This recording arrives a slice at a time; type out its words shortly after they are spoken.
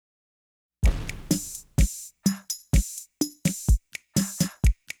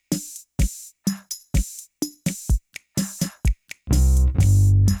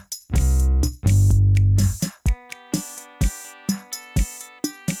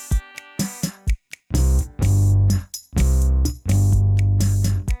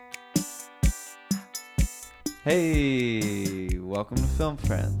Hey, welcome to Film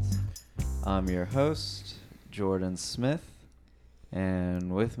Friends. I'm your host, Jordan Smith,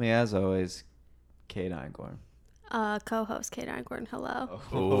 and with me, as always, Kate Einkorn. Co-host Kate Einkorn. Hello.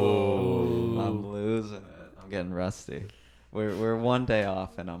 Oh, I'm losing it. I'm getting rusty. We're one day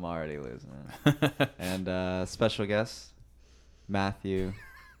off, and I'm already losing it. And special guest, Matthew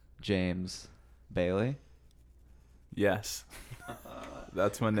James Bailey. Yes.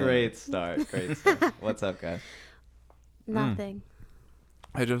 That's my name. Great start. What's up, guys? Nothing.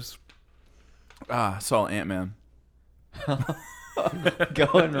 I just saw Ant-Man.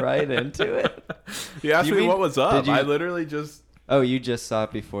 Going right into it. You asked You me mean- what was up. did you- I literally just... Oh, you just saw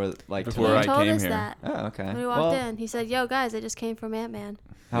it before Before tonight? I He told came us here. that Oh, okay. when we walked in. He said, "Yo, guys, I just came from Ant-Man.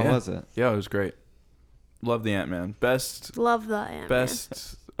 How Yeah. was it? Yeah, it was great. Love the Ant-Man. Best Love the Ant-Man."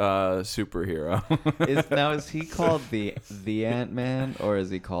 superhero. Is he called the Ant-Man or is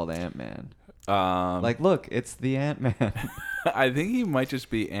he called Ant-Man? Look, it's the Ant-Man. I think he might just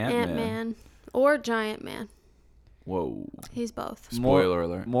be Ant-Man. Ant-Man or Giant Man. Whoa. He's both. Spoiler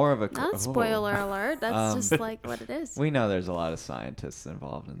alert. More of a Not spoiler alert. That's just like what it is. We know there's a lot of scientists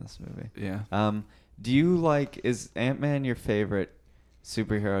involved in this movie. Yeah. Do you is Ant-Man your favorite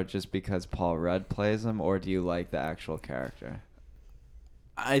superhero just because Paul Rudd plays him, or do you like the actual character?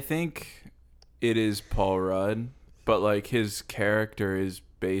 I think it is Paul Rudd, but like his character is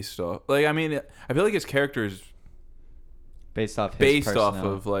based off... I feel like his character is Based off his based off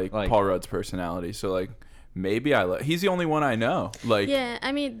personality. of like Paul Rudd's personality. So like maybe he's the only one I know. Like Yeah,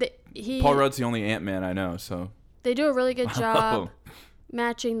 I mean, Paul Rudd's the only Ant-Man I know. So they do a really good job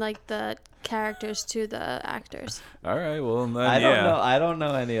matching like the characters to the actors. all right, well then, I don't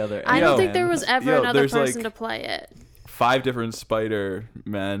know any other. I don't think Ant-Man. there was ever Yo, another there's, person like- to play it. 5 different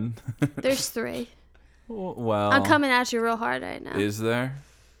Spider-Men. There's 3. Well, I'm coming at you real hard right now. Is there?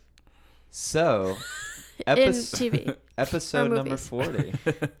 So, in TV. episode Or number movies. 40.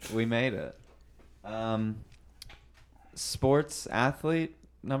 We made it. Sports athlete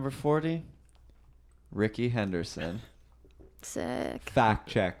number 40, Ricky Henderson. Sick. Fact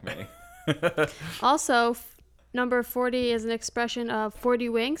check me. Also, number 40 is an expression of 40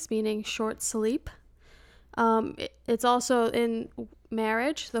 winks, meaning short sleep. It's also in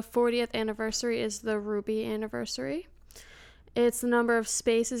marriage. The 40th anniversary is the Ruby anniversary. It's the number of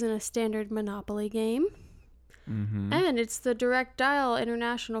spaces in a standard Monopoly game. Mm-hmm. And it's the direct dial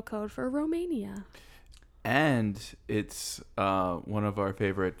international code for Romania. And it's one of our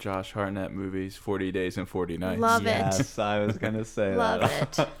favorite Josh Hartnett movies, 40 Days and 40 Nights. Love it. Yes, I was gonna say Love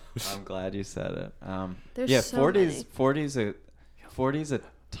that. it. I'm glad you said it. There's yeah, so 40's many. 40's a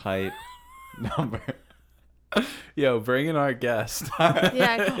tight number. Yo, bring in our guest.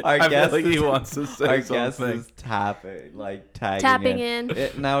 Yeah. Our I guest feel like he is- wants to say Our something. guest is tagging Tapping in.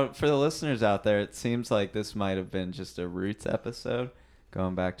 Now, for the listeners out there, it seems like this might have been just a Roots episode,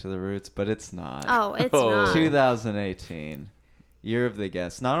 going back to the roots, but it's not. Oh, it's Oh. not. 2018, year of the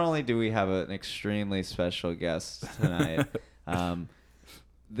guest. Not only do we have an extremely special guest tonight,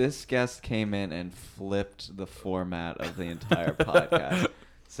 this guest came in and flipped the format of the entire podcast.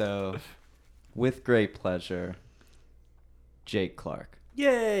 So, with great pleasure, Jake Clark.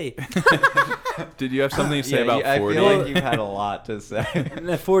 Yay! Did you have something to say Yeah, about I 40? feel like you've had a lot to say. I'm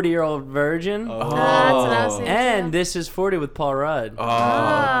a 40-year-old virgin. Oh. That's what I was thinking. And this is 40 with Paul Rudd. Oh,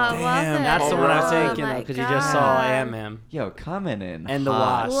 love damn. it. That's the Paul one I was Rudd. thinking my of because you just saw God. Ant-Man. Yo, coming in And the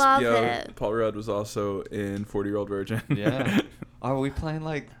hot. Wasp. Love Yo, it. Paul Rudd was also in 40-Year-Old Virgin. Yeah. Are we playing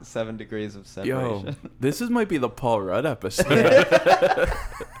like 7 degrees of Yo, separation? might be the Paul Rudd episode.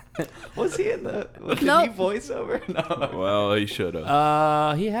 Was he in the? Did Nope. he voice over? No. Well, he should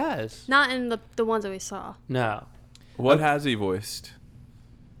have. He has. Not in the ones that we saw. No. What has he voiced?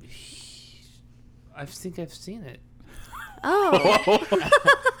 I think I've seen it. Oh.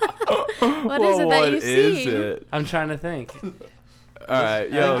 What is it that What you've is seen? it? I'm trying to think. All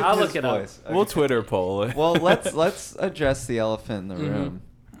right, yo, I'll look it up. we'll Twitter poll it. Well, let's address the elephant in the Mhm. room.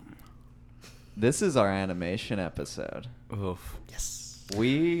 This is our animation episode. Oof. Yes.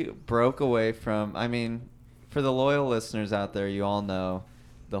 We broke away from. I mean, for the loyal listeners out there, you all know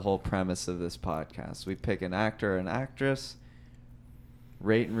the whole premise of this podcast. We pick an actor or an actress,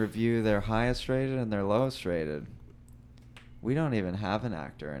 rate and review their highest rated and their lowest rated. We don't even have an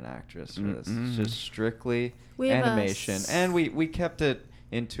actor or an actress for this. It's just strictly We have a animation. And we kept it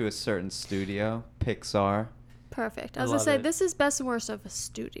into a certain studio, Pixar. Perfect. I I was going love to say, it. this is best and worst of a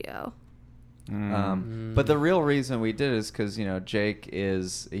studio. But the real reason we did is because, Jake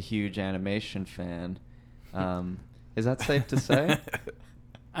is a huge animation fan. Is that safe to say?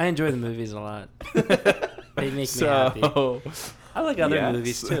 I enjoy the movies a lot. They make me happy. I like other Yes.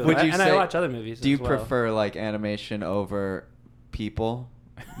 movies too. Would you and say- I watch other movies. Do you as well. prefer like animation over people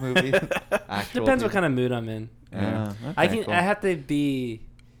movies? Actual Depends what kind of mood I'm in. Yeah. I okay, can. cool. I have to be.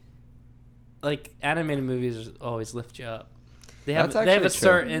 Like animated movies always lift you up. They have That's they have a actually true.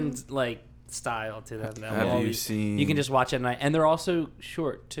 certain like style to them. That will Have you always, seen? You can just watch at night, and they're also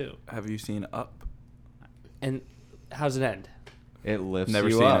short too. Have you seen Up? And how's it end? It lifts Never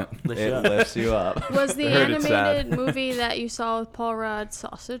you seen up. it. Lifts you It up. lifts you up. Was the Heard it's sad. animated movie that you saw with Paul Rudd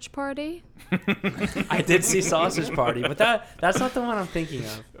Sausage Party? I did see Sausage Party, but that's not the one I'm thinking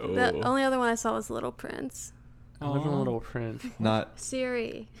of. Oh. The only other one I saw was Little Prince. I live in a Little Prince. Not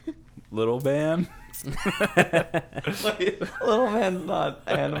Siri. Little Man. Wait, Little Man's not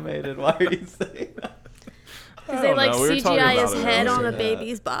animated. Why are you saying that? Because they like know. We were talking CGI about his it head on earlier. the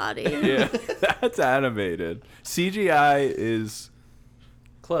baby's body. Yeah, that's animated. CGI is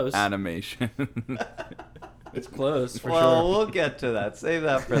Close. animation. It's close for Well, sure. we'll get to that. Save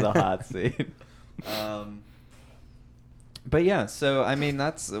that for the hot seat. But yeah, so I mean,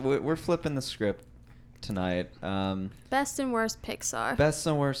 we're flipping the script tonight. Best and worst Pixar. Best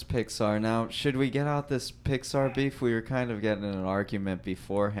and worst Pixar. Now, should we get out this Pixar beef? We were kind of getting in an argument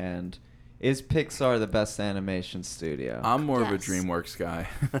beforehand. Is Pixar the best animation studio? I'm more of a Yes. DreamWorks guy.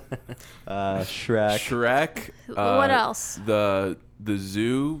 Shrek. Shrek. What else? The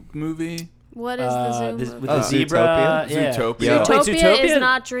Zoo movie. What is the Zoom this- movie? with Oh, the zebra. Zootopia? Yeah. Zootopia. Yeah. Wait, Zootopia is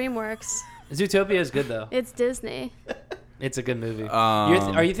not DreamWorks. Zootopia is good though. It's Disney. It's a good movie. Um,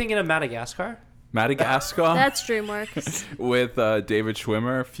 Are you thinking of Madagascar? Madagascar. That's DreamWorks. with David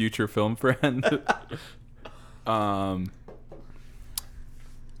Schwimmer, future film friend.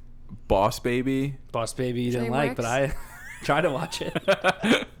 Boss Baby. Boss Baby you didn't like, but DreamWorks? I tried to watch it.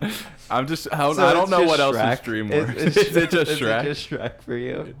 I don't So know it's what just else Shrek? is DreamWorks. Is Is it just is Shrek? it just Shrek for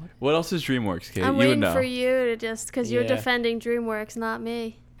you? What else is DreamWorks, Kate? I'm You would waiting know. for you to just, because you're Yeah. defending DreamWorks, not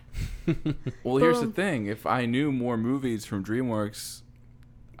me. Well, here's the Boom. thing. If I knew more movies from DreamWorks,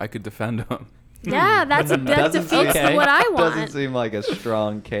 I could defend them. Yeah, that Doesn't defeats seem- what I Doesn't want. seem like a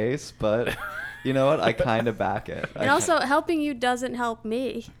strong case, but you know what? I kind of back it. And also, helping you doesn't help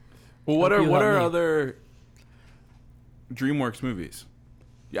me. Well, what Hope are you what help are me. other DreamWorks movies?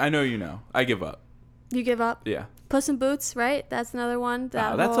 Yeah, I know you know. I give up. You give up. Yeah. Puss in Boots, right? That's another one.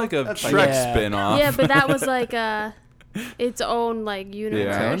 That's whole- like a That's Shrek like- Yeah. spin-off. Yeah, but that was like its own like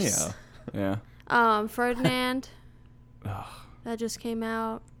universe. Antonio. Yeah. Ferdinand. Ugh. That just came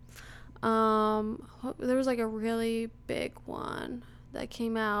out. There was like a really big one that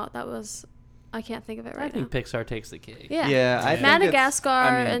came out. That was, I can't think of it I right now. think Pixar takes the cake. Yeah. Yeah, I think it's- Madagascar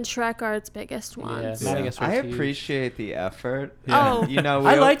I mean- and Shrek are its biggest ones. Yeah. Yeah. Madagascar's I huge. appreciate the effort. Yeah. Oh. You know,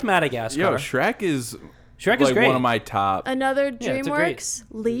 I liked Madagascar. Yo, Shrek is Shrek like is great. one of my top. Another Yeah, it's a great- DreamWorks,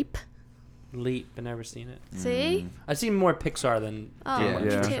 Leap. Leap, I've never seen it. See? I've seen more Pixar than Oh, DreamWorks.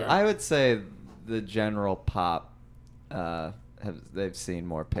 me Yeah. too. I would say the general pop they've seen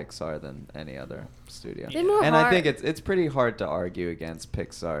more Pixar than any other studio. They more And I hard. think it's pretty hard to argue against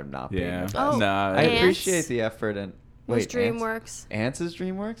Pixar not being Yeah. the best. Oh, Nah. I Ants appreciate the effort and was wait, DreamWorks. Ants is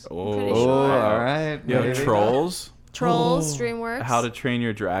DreamWorks? Oh, pretty Oh, sure. all right. Yo, maybe. Trolls. Trolls, Oh. DreamWorks. How to Train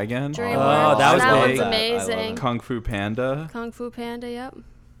Your Dragon. DreamWorks. Oh, that was that big. one's I love amazing. it. Kung Fu Panda. Kung Fu Panda, yep.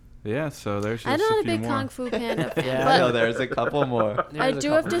 Yeah, so there's just I'm a not a few big more. Kung Fu Panda fan, Yeah. I know but there's a couple more. I There's a do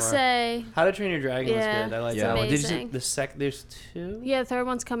have couple to more. say, How to Train Your Dragon Yeah, was good. I like Yeah. that one. Did you see amazing. there's two? yeah, the third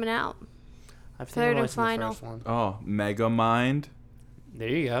one's coming out. I've think third I've and only seen the final. first one. Oh, Megamind. There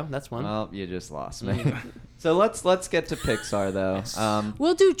you go. That's one. Well, you just lost me. So let's get to Pixar though. Yes.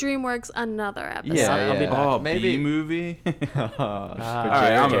 We'll do DreamWorks another episode. Yeah, I'll be yeah. back. Oh, Maybe- B movie. All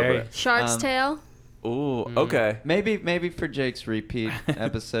right, I'm over it. Shark's Tale. Ooh, Mm. okay. Maybe for Jake's repeat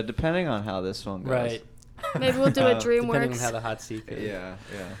episode, depending on how this one goes. Right. Maybe we'll do a Depending on DreamWorks. how the hot seat goes. Yeah,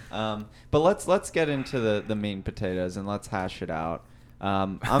 yeah. But let's get into the meat and potatoes and let's hash it out.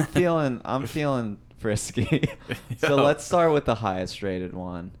 I'm feeling frisky. So Yo. let's start with the highest rated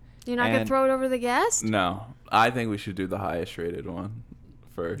one. You're not gonna And- throw it over the guest? No, I think we should do the highest rated one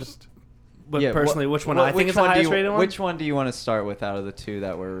first. But Yeah, personally, which one I think which is the do highest you, rated one? Which one do you want to start with out of the two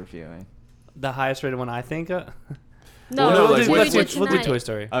that we're reviewing? The highest rated one I think. No, Well, no, we'll, like, do, let's- we do we'll do tonight. Toy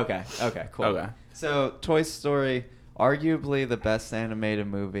Story. Okay, cool. Okay. So Toy Story, arguably the best animated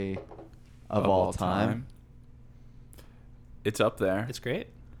movie of all time. It's up there. It's great.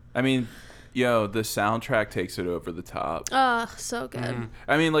 I mean, yo, the soundtrack takes it over the top. So good. Mm.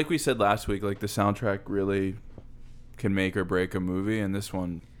 I mean, like we said last week, like the soundtrack really can make or break a movie, and this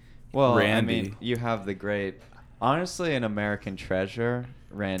one, Well, Randy. I mean, you have the great, honestly, an American treasure,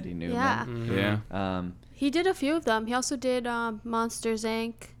 Randy Newman. Yeah. Mhm. yeah. Um, He did a few of them. He also did Monsters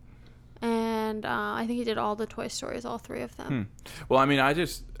Inc. And I think he did all the Toy Stories, all 3 of them. Well, I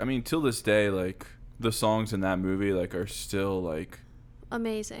mean, till this day, like the songs in that movie, like are still like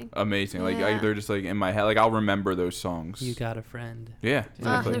Amazing. Like Yeah. they're just like in my head. Like I'll remember those songs. You got a friend. Yeah, Oh,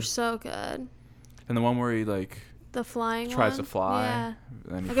 exactly. they're so good. And the one where he like The flying tries one. to fly. Yeah.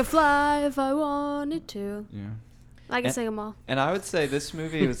 And I could fly if I wanted to. yeah. I can And- sing them all. And I would say this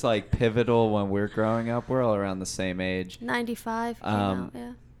movie was like pivotal when we're growing up. We're all around the same age. 95 came Um, out,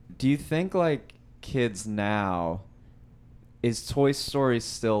 yeah. Do you think like kids now, is Toy Story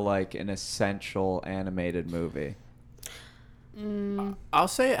still like an essential animated movie? I'll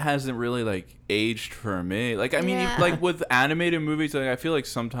say it hasn't really like aged for me. Like I mean, Yeah. like with animated movies, like I feel like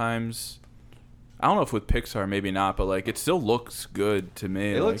sometimes I don't know if with Pixar maybe not, but like it still looks good to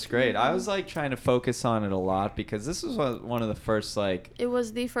me. It like, looks great. I was like trying to focus on it a lot because this was one of the first like It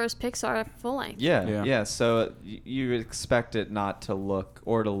was the first Pixar full length. Yeah. yeah. So you expect it not to look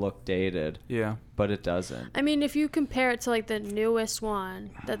or to look dated, Yeah. but it doesn't. I mean, if you compare it to like the newest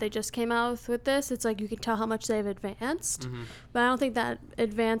one that they just came out with this, it's like you can tell how much they've advanced. But I don't think that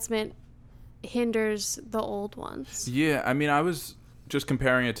advancement hinders the old ones. Yeah, I mean, I was just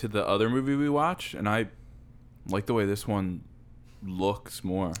comparing it to the other movie we watched, and I like the way this one looks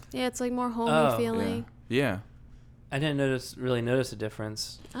more. Yeah, it's like more homey Oh, feeling. Yeah. I didn't really notice a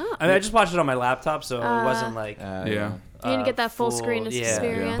difference. Oh. I mean, I just watched it on my laptop, so it wasn't like Yeah. You didn't get that full screen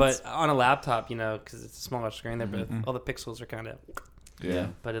experience. But on a laptop, because it's a smaller screen, there, but all the pixels are kind of. Yeah.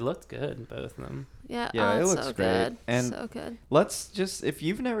 But it looked good, both of them. Yeah, Yeah, oh, it it's looks so great. good. And- so good. Let's just, if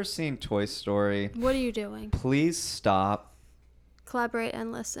you've never seen Toy Story, What are you doing? please stop Collaborate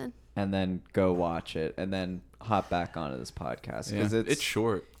and listen. and then go watch it and then hop back onto this podcast Yeah. because It's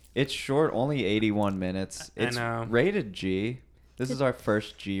short. It's short, only 81 minutes. I It's know. rated G. This is our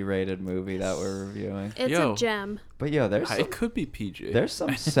first G-rated movie that we're reviewing. It's Yo. a gem. But yo, there's It could be PG. there's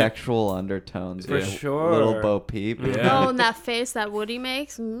some sexual undertones For with sure. little Bo Peep. Yeah. Oh, and that face that Woody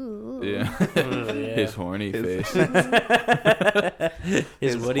makes. Ooh. Yeah. Oh, yeah. His horny His- face. His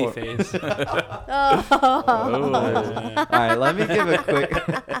His Woody hor- face. Oh. All right, let me give a quick.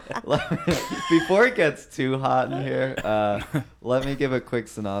 Before it gets too hot in here, let me give a quick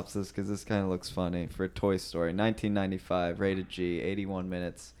synopsis because this kind of looks funny for Toy Story, 1995, rated G, 81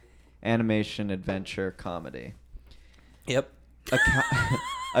 minutes, animation adventure comedy. Yep.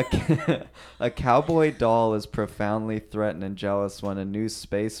 A cowboy doll is profoundly threatened and jealous when a new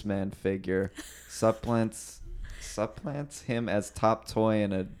spaceman figure supplants him as top toy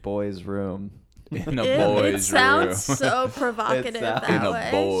in a boy's room. In a It boy's sounds room. so provocative It sounds- that In a way.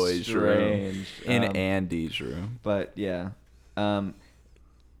 boy's room. Strange. In Um, Andy's room. But yeah,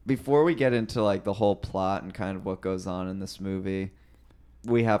 before we get into like the whole plot and kind of what goes on in this movie,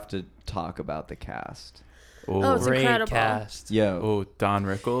 we have to talk about the cast. Oh, it's Great incredible. cast. Yo, Oh, Don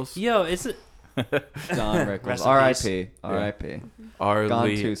Rickles. Yo, is it? Don Rickles, Rest in R.I.P. R.I.p. Gone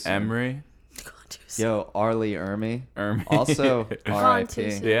Arlie too soon. Emery. Yo, Arlie Ermy, Ermy. also Gone too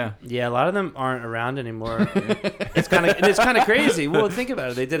R.I.P. soon. Yeah. Yeah, a lot of them aren't around anymore. It's kind of crazy. Well, think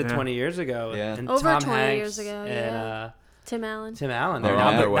about it. They did it Yeah. 20 years ago. Yeah. And Over Tom 20 Hanks years ago, And yeah. Tim Allen. Tim Allen. They're Now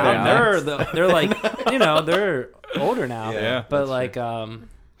on their way now out. they're like, they're older now. Yeah, But that's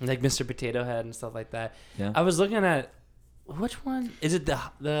like Mr. Potato Head and stuff like that. Yeah. I was looking at which one is it?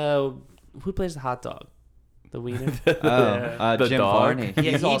 The who plays the hot dog? The wiener. The Jim dog? Varney. Yeah,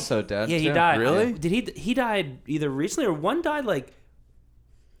 He's he- also dead. Yeah, he too. died. Really? Did he died either recently or one died like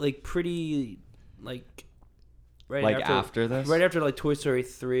pretty like right Like after this? right after like Toy Story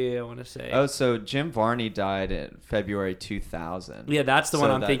 3, I want to say. Oh, so Jim Varney died in February 2000. Yeah, that's the one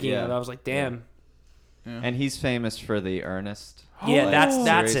So I'm that- thinking yeah. of. I was like, damn. And he's famous for the Ernest. Yeah, like,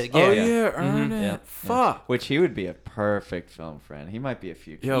 that's series. it. Yeah, Oh yeah. yeah, Mhm. Ernest. Yeah. Fuck. Which he would be a perfect film friend. He might be a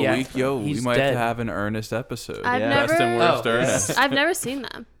future. Yo, Yeah. we He's might dead. have to have an Ernest episode. I've Yeah. Best and never- worst Oh, yeah. Ernest. I've never seen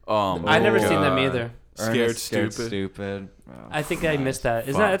them. I've never Oh, seen them God. either. Scared Scared Stupid. Stupid. Oh, I think I missed that.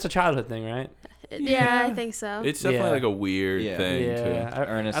 Isn't Fuck. that? It's a childhood thing, right? Yeah, I think so. It's definitely Yeah. like a weird Yeah. thing Yeah. too.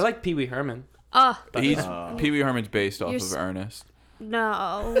 Ernest. I like Pee Wee Herman. Oh, He's Oh. Pee Wee Herman's based off You're of s- Ernest.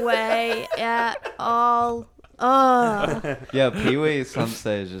 no way at all. Oh, Yeah, Pee Wee, some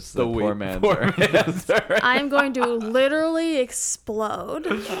say, is just the poor man's poor Ernest. man's Ernest. I'm going to literally explode.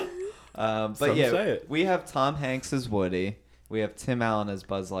 But Some yeah, say it. we have Tom Hanks as Woody. We have Tim Allen as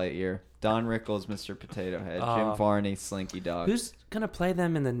Buzz Lightyear. Don Rickles, Mr. Potato Head. Oh. Jim Varney, Slinky Dog. Who's gonna play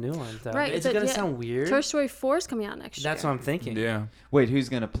them in the new one though? Right, Is it the- gonna yeah. sound weird? Toy Story 4 is coming out next year. That's what I'm thinking. Yeah. Wait, who's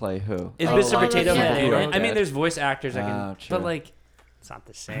gonna play who? Is Oh, Mr. like Potato the Head people in who it? are I mean, dead. there's voice actors I can, Oh, true. but like, it's not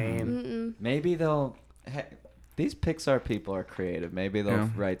the same. Mm-mm. Maybe they'll. These Pixar people are creative. Maybe they'll Yeah.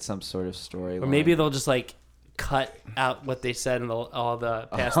 write some sort of story. Or maybe they'll just like cut out what they said in all the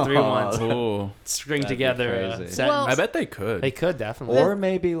past 3 ones, Oh, string That'd be together a crazy. sentence. Well- I bet they could. They could definitely. Or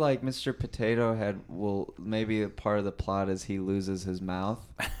maybe like Mr. Potato Head will maybe a part of the plot is he loses his mouth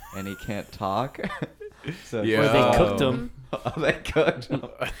and he can't talk. So Yeah. Or they Oh. cooked them. Oh, they cooked him.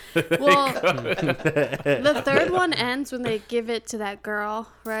 Well, the third one ends when they give it to that girl,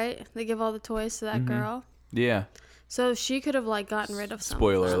 right? They give all the toys to that girl. Yeah. So she could have like gotten rid of some.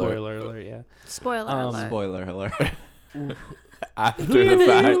 Spoiler of them. alert. Spoiler alert, yeah. Spoiler alert. Spoiler alert. After Who the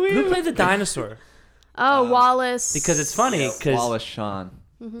fact. played the dinosaur? Oh, Wallace. Because it's funny, because Wallace Shawn.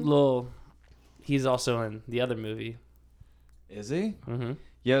 he's also in the other movie. Is he? Mm-hmm.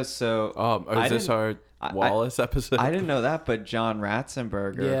 Yo, so Is this our Wallace episode? I didn't know that, but John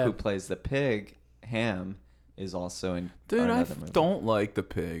Ratzenberger, Yeah. who plays the pig, Ham, is also in Dude, I another movie. don't like the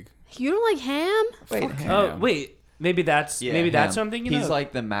pig. You don't like Ham? Wait, Fuck Ham. Oh, Ham. wait. Maybe that's Yeah, maybe that's Ham. something you He's know.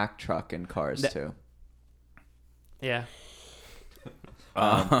 like the Mack truck in Cars too. Yeah.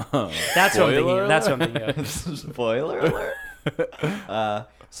 That's That's what I'm thinking. That's what I'm thinking of. Spoiler alert.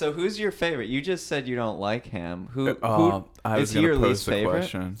 So who's your favorite? You just said you don't like Ham. Who I was is he gonna your pose least the favorite?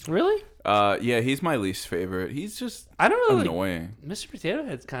 question. Really? Yeah, he's my least favorite. He's just I don't really. annoying. Mr. Potato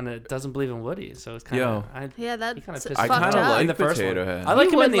Head kind of doesn't believe in Woody, so it's kind Yo. of. Yeah, that's He kinda fucked pisses I me kind up. of off. like In the first Potato one. Head. I like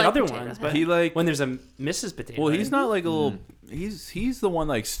You him would in the like other Potato ones, Head. but He like when there's a Mrs. Potato well, Head. he's not like a little. He's the one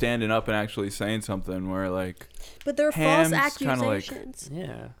like standing up and actually saying something. Where like, But they're Ham's false kinda like- accusations.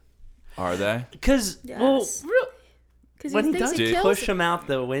 Yeah. are they? Because Yes. Because when he he thinks does he kills push him. him out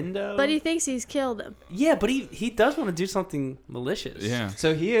the window. But he thinks he's killed him. Yeah, but he does want to do something malicious. Yeah.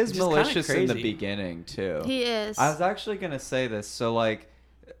 So he is Which is kinda malicious in the crazy. beginning too. He is. I was actually gonna say this. So like,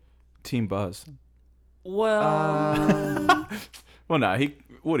 Team Buzz. Well. Well, no,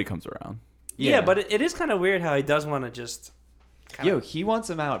 Woody comes around. yeah, but it is kind of weird how he does want to just. Yo, he wants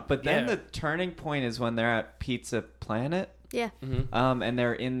him out. But then Yeah. the turning point is when they're at Pizza Planet, Yeah. and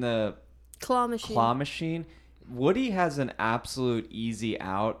they're in the Claw machine. claw machine. Woody has an absolute easy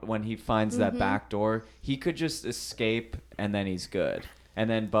out when he finds that back door. He could just escape and then he's good. And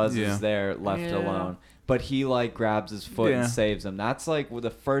then Buzz Yeah. is there left Yeah. alone. But he like grabs his foot Yeah. and saves him. That's like the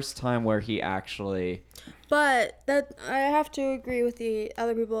first time where he actually But that I have to agree with the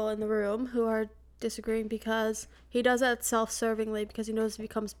other people in the room who are disagreeing because he does that self-servingly because he knows if he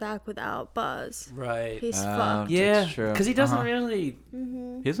comes back without Buzz, Right. he's Um, fucked. Yeah, That's true. because he doesn't Uh-huh. really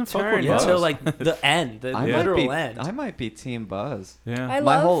He doesn't fuck turn with Buzz. until like the end, the I literal might be end. I might be Team Buzz. Yeah. I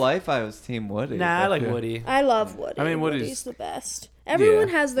My love- whole life I was Team Woody. Nah, I but- like yeah. Woody. I love Woody. I mean, Woody's- Woody's the best. Everyone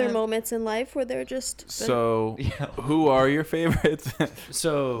Yeah. has their moments in life where they're just So, Yeah. who are your favorites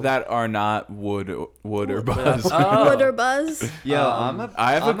So that are not Wood or Buzz? Oh. Wood or Buzz. Yo, I'm a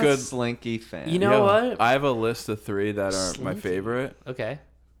I have a I'm good- Slinky fan. You know Yo, what? I have a list of 3 that are my Slinky. favorite. Okay.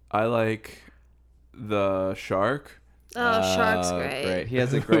 I like the shark Oh, Shark's great. He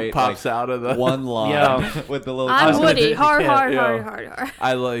has a who great pops like, out of the. one line Yo. with the little. I'm gonna Woody. do- Hard, yeah, hard, yo. hard, hard, hard.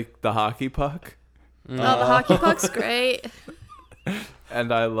 I like the hockey puck, Oh, the hockey puck's great.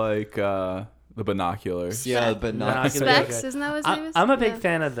 and I like the binoculars. Yeah, but not. Binoculars. Specs, Okay. isn't that what his name is? I'm a big Yeah.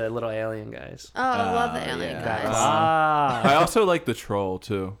 fan of the little alien guys. Oh, I love the alien yeah. guys. I also like the troll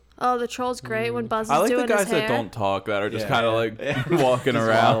too. Oh, the troll's great when Buzz is I like doing the guys his hair. that don't talk, that are just Yeah. kind of like Yeah. walking Just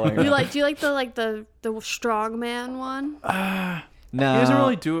around. waddling. Do you like the strong man one? No, He doesn't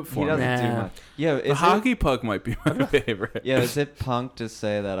really do it He for me. doesn't do Nah. much. Yeah, The is it, hockey puck might be my favorite. yeah, is it punk to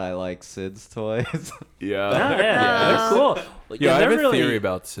say that I like Sid's toys? Yeah. Oh, yeah, Yeah. they're cool. Yeah, I have they're a theory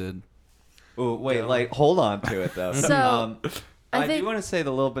about Sid. Oh wait, like hold on to it though. So, I I think- do want to say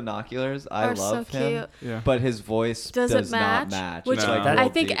the little binoculars. I Are love so him, cute. Yeah. but his voice Does does it match? not match. Which It's, No. like, I real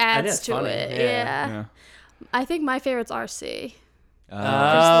think deep. adds that's to funny. it. Yeah. Yeah. Yeah. I think my favorite's RC. Uh,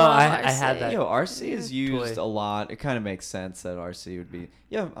 love I had RC. that. Yo, RC is used Toy. a lot. It kind of makes sense that RC would be.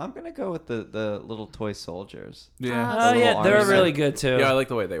 Yeah, I'm gonna go with the little toy soldiers. Yeah. Oh, Oh yeah, little they're army really men. good too. Yeah, I like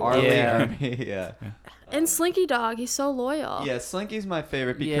the way they work. Army Yeah. Army, yeah. And Slinky Dog, he's so loyal. Yeah, Slinky's my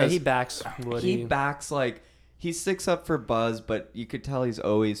favorite Yeah, because he backs Woody. he backs like he sticks up for Buzz, but you could tell he's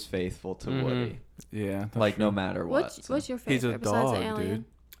always faithful to Mhm. Woody, Yeah. that's like no true. matter what. What's your favorite He's a besides dog, the alien? dude.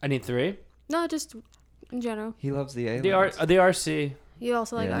 I need 3. No, just in general. He loves the aliens. The RC. You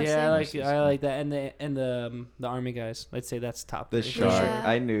also like Yeah. RC? Yeah, RC. I like that, and the army guys. I'd say that's top. The 3. shark. Yeah.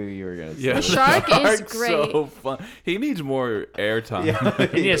 I knew you were gonna say Yeah, The that. shark is Shark's great. So fun. He needs more airtime. Yeah.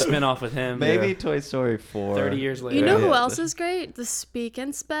 We need a spin off with him. Maybe Yeah. Toy Story 4. 30 years later. You know Yeah. who else is great? The Speak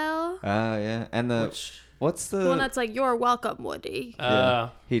and Spell. Oh yeah, and what's the The one that's like, "You're welcome, Woody." yeah.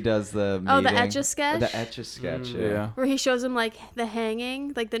 He does the Oh, the meeting. Etch-a-Sketch? The Etch-a-Sketch. Yeah. Yeah. Where he shows him like the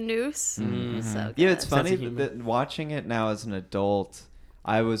hanging, like the noose. Mm-hmm. So Yeah, it's good. funny Sense of humor. that watching it now as an adult,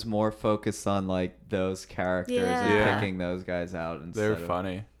 I was more focused on like those characters and Yeah. picking those guys out instead They're of,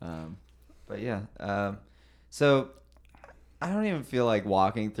 funny. But yeah, so I don't even feel like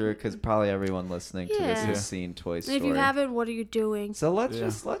walking through it because probably everyone listening to this Yeah. has seen Toy And Story. if you haven't, what are you doing? So let's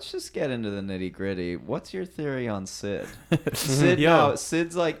Yeah. just get into the nitty gritty. What's your theory on Sid? Sid, Yo. no,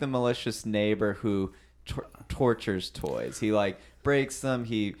 Sid's like the malicious neighbor who tortures toys. He like breaks them.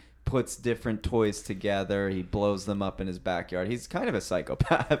 He puts different toys together. He blows them up in his backyard. He's kind of a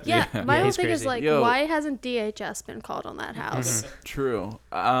psychopath. Yeah, Yeah. my Yeah, whole he's thing is crazy. like, Yo. why hasn't DHS been called on that house? True.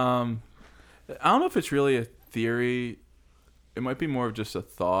 I don't know if it's really a theory. It might be more of just a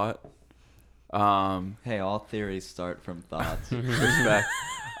thought. Hey, all theories start from thoughts. Respect.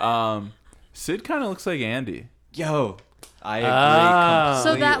 Sid kind of looks like Andy. Yo, I agree Ah.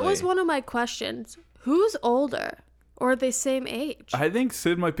 So that was completely. one of my questions. Who's older? Or are they same age? I think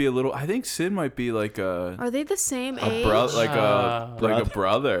Sid might be like a Are they the same age? brother, like Brother. a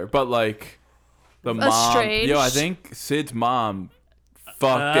brother, but like the mom. Estranged. Yo, I think Sid's mom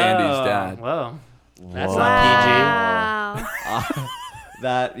fucked Andy's dad. Whoa. That's Whoa. not Wow.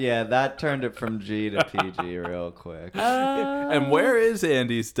 That turned it from G to PG real quick. PG. And where is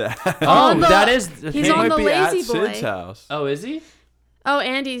Andy's dad? Oh, On the- that is. he's He on might the be at Lazy Boy. Sid's house. Oh, is he? Oh,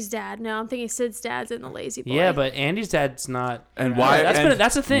 Andy's dad. No, I'm thinking Sid's dad's in the Lazy Boy. Yeah, but Andy's dad's not. And why?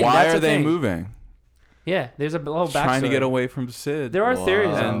 That's a thing. Why That's are a they thing. moving? Yeah, there's a whole backstory. Trying to get away from Sid. There are theories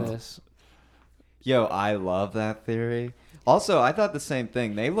Whoa. on this. Yo, I love that theory. Also, I thought the same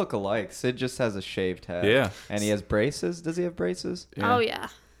thing. They look alike. Sid just has a shaved head. Yeah. And he has braces. Does he have braces? Oh, yeah.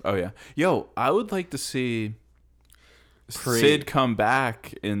 Oh yeah. Yo, I would like to see Pre- Sid come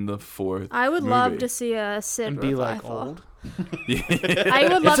back in the fourth. I would love movie. to see a Sid And be like revival. old. I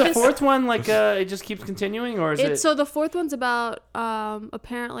would love Is to the fourth one like it just keeps continuing, or is it? So the fourth one's about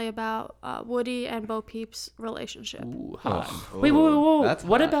apparently about Woody and Bo Peep's relationship. Ooh, hot. Oh, Wait, whoa. that's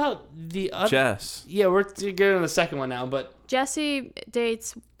What hot. about the other? Jess. Yeah, we're getting to the second one now, but Jessie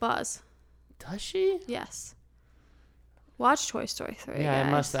dates Buzz. does she? Yes. Watch Toy Story 3. Yeah, guys. I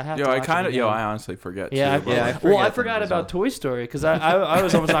must. I have Yo, to. I watch kind it of. Yo, again. I honestly forget. Yeah, too, Yeah, I but- forget I them forgot as about well. Toy Story because I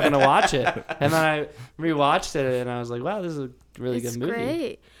was almost not going to watch it, and then I rewatched it and I was like, wow, this is a really It's good movie.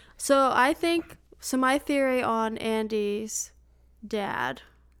 great. So I think my theory on Andy's dad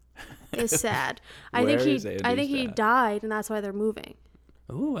is sad. I Where think is he Andy's dad? died and that's why they're moving.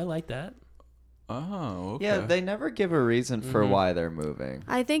 Ooh, I like that. Oh, okay. Yeah, they never give a reason for why they're moving.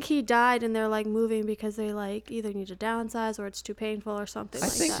 I think he died and they're like moving because they like either need to downsize or it's too painful or something I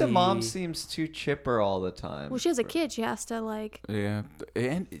like think that. the mom See. seems too chipper all the time. Well, she has a kid. She has to like. Yeah,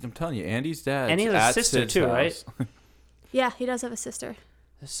 and I'm telling you, Andy's dad. And he has a at sister Sid's too, house. right? Yeah, he does have a sister.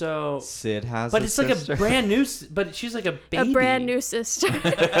 So, Sid has but a it's like sister. a brand new. But she's like a baby. A brand new sister.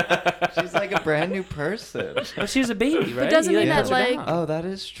 She's like a brand new person. But she's a baby, right? doesn't He, mean puts that, her like- down. Oh, that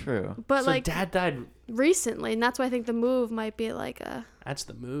is true. but so like dad died. recently, and that's why I think the move might be like a. That's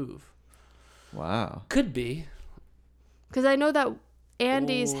the move. Wow. Could be. Because I know that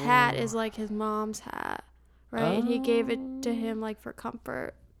Andy's hat is like his mom's hat, right? And he gave it to him like for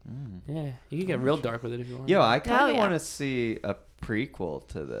comfort. Yeah, you can get real dark with it if you want. Yo, I kind of yeah. want to see a prequel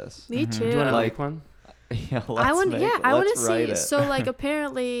to this. Me Do too. you want to Like- make one? Yeah, let's I want. make Yeah, it. I want to Let's write see. it. So like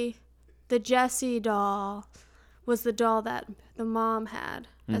apparently, the Jessie doll was the doll that the mom had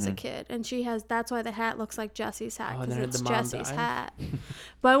as a kid, and she has. That's why the hat looks like Jessie's hat Oh, and because then it's the mom Jessie's died? hat.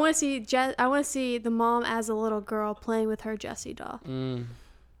 But I want to see. I want to see the mom as a little girl playing with her Jessie doll.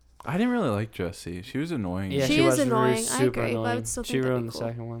 I didn't really like Jessie. She was annoying. Yeah, She she is was annoying. I Super agree, but I annoying. would still She think that'd be ruined the cool.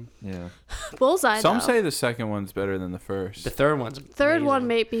 second one. Yeah. Bullseye. Some though. say the second one's better than the first. The third one's third amazing. one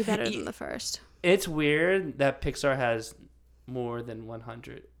may be better than the first. It's weird that Pixar has more than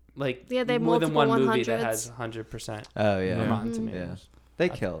 100. Like Yeah, they have more than one multiple movie that 100s. has 100% Oh yeah. Yeah. Rotten Mhm. Tomatoes. They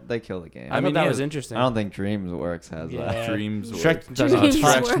kill the game. I, I thought mean, that yeah, was interesting. I don't think DreamWorks has Yeah. that. Dreams. Shrek does Dreams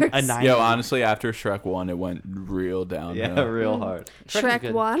Shrek works. a 90. Yo, honestly, after Shrek 1, it went real down. Yeah, real hard. Shrek is Shrek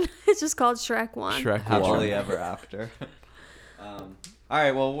good. 1. It's just called Shrek 1. Shrek Happily 1. ever after. All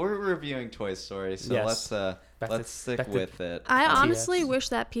right, well, we're reviewing Toy Story, so Yes. let's stick back to- with it. I TS. honestly wish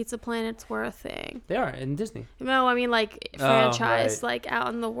that Pizza Planets were a thing. They are in Disney. No, I mean like Oh, franchise, right. like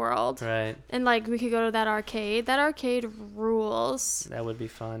out in the world, Right. and like we could go to that arcade. That arcade rules. That would be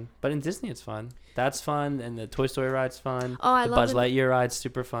fun. But in Disney, it's fun. That's fun. And the Toy Story ride's fun. Oh, I the love Buzz it. Lightyear ride's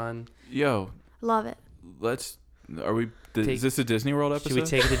super fun. Yo, Love it. is this a Disney World episode? Should we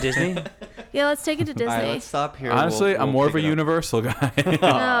take it to Disney? Yeah, let's take it to All Disney. right, let's stop here. Honestly, We'll I'm more of a pick it up. Universal guy. Oh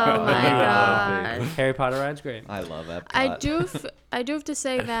my Yeah. god. Harry Potter ride's great. I love Epcot. I do have to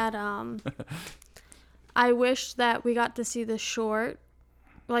say that I wish that we got to see the short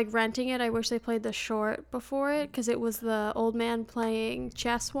like renting it, I wish they played the short before it because it was the old man playing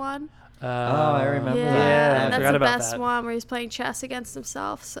chess one. I remember Yeah, that. Yeah, I and that's forgot the about best that. one where he's playing chess against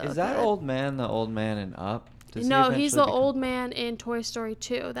himself. So Is that good. old man the old man in Up? Does he No, he's the eventually become- old man in Toy Story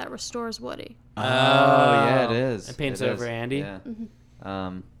 2 that restores Woody. Oh, yeah, it is. And paints It over is. Andy.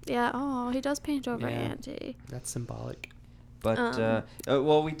 Yeah. Yeah, oh, he does paint over Yeah. Andy. That's symbolic. But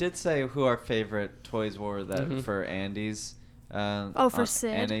well, we did say who our favorite toys were that Mhm. for Andy's. For on Sid.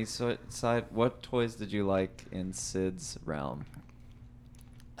 Andy's side, what toys did you like in Sid's realm?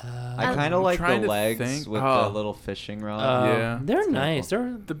 I kind of I'm like the trying to legs think. with Oh. the little fishing rod. Yeah. They're It's kinda nice. cool.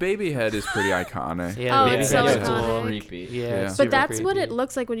 They're The baby head is pretty iconic. yeah. Oh, the baby it's so head's iconic. cool. creepy. Yeah, Yeah. it's But super that's what creepy. it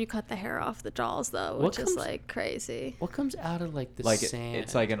looks like when you cut the hair off the dolls, though, What which is comes- like crazy. What comes out of like the Like sand?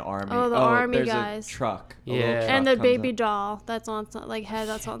 it's like an army. Oh, the army there's guys. a truck. A Yeah. little truck And the comes baby up. doll that's on like head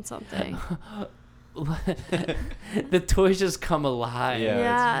that's on something. the toys just come alive. Yeah,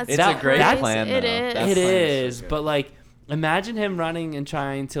 Yeah, it's That- a great that's- plan. it though. is. That It plan is, so good. but like, imagine him running and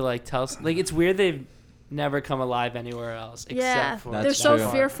trying to like tell. Like, it's weird they've never come alive anywhere else except Yeah, for That's they're so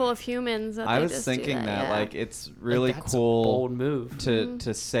true. fearful of humans. That I they was just thinking do that yeah. like it's really that's cool. A bold move.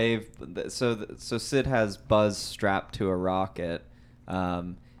 to save so Sid has Buzz strapped to a rocket,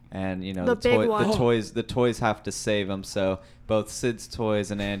 and you know The big one. the toys have to save him. So both Sid's toys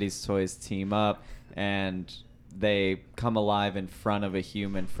and Andy's toys team up, and they come alive in front of a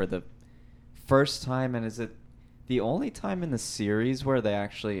human for the first time. And is it the only time in the series where they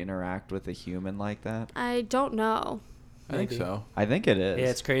actually interact with a human like that? I don't know. I think Maybe. so. I think it is. Yeah,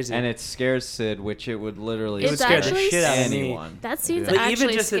 it's crazy. and it scares Sid, which it would literally It would scare the actually shit out of me. anyone. That scene's Yeah. Like, actually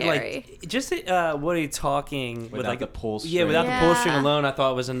even just scary. Woody talking with Without like the pull Yeah, without string. the pull string Yeah. alone, I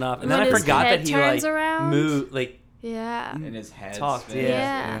thought was enough. And When then I his forgot head that he turns like around. moved. Like Yeah. in his head. Talked, spins.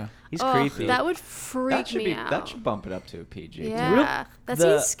 Yeah. he's Oh, creepy. That would freak That should me be out. that should bump it up to a PG. Yeah. That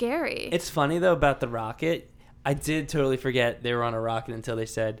the- seems scary. It's funny though about the rocket. I did totally forget they were on a rocket until they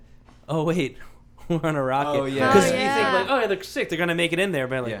said, "Oh wait, we're on a rocket." Oh, yeah. Because Oh, you think yeah. like, "Oh, they're sick. They're gonna make it in there,"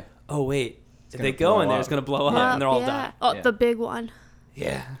 but like, Yeah. "Oh wait, if gonna they go blow in there, up. it's gonna blow up Yup, and they're all yeah. die." Oh, Yeah. the big one.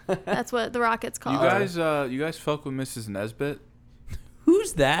 Yeah. That's what the rocket's You called. guys fuck with Mrs. Nesbit?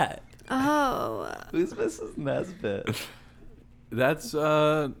 Who's that? Oh. Who's Mrs. Nesbit? That's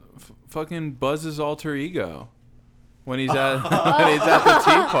fucking Buzz's alter ego. When he's at when he's at the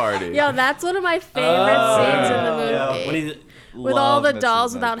tea party. Yo, that's one of my favorite scenes in the movie. yeah. When he, With all Love the Mrs.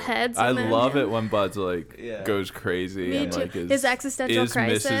 dolls without Nesbit. heads. I in them. love it when Buzz like Yeah. goes crazy Me and too. like His existential is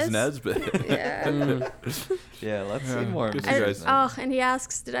crisis. Mrs. Nesbit. Yeah. Yeah, let's see Yeah. more. of Good Mrs. you And, guys- Nesbit. and he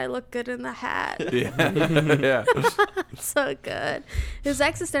asks, "Did I look good in the hat?" yeah. So good. His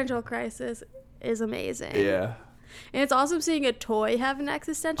existential crisis is amazing. Yeah. And it's awesome seeing a toy have an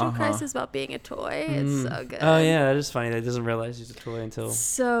existential Uh-huh. crisis about being a toy. It's so good. Oh yeah, that is funny. That he doesn't realize he's a toy until.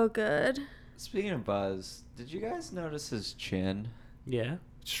 So good. Speaking of Buzz, did you guys notice his chin? Yeah.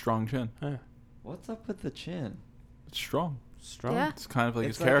 Strong chin. Huh. What's up with the chin? It's strong. Strong. Yeah. It's kind of like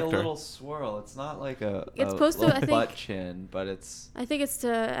it's his like character. a little swirl. It's not like It's supposed to, little I think- butt chin, but it's I think it's to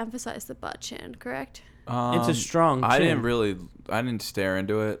emphasize the butt chin, correct? It's a strong I chin. I didn't stare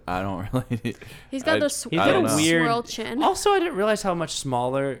into it. I don't really. He's got I- a He's I got don't a know. weird swirl chin. Also, I didn't realize how much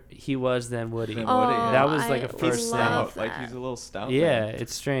smaller he was than Woody. Than Oh, Woody, yeah. That was like a I first he's thing. love stout. Like that. he's a little stout. Yeah, man.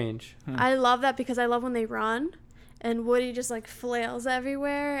 it's strange. I love that because I love when they run and Woody just like flails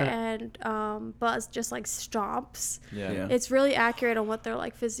everywhere and Buzz just like stomps. Yeah. Yeah. It's really accurate on what their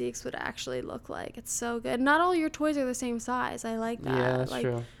like physiques would actually look like. It's so good. Not all your toys are the same size. I like that. Yeah, that's like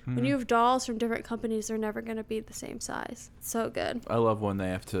true. when you have dolls from different companies, they're never gonna be the same size. It's so good. I love when they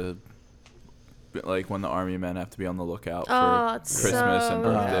have to, like when the army men have to be on the lookout Oh, for it's Christmas so and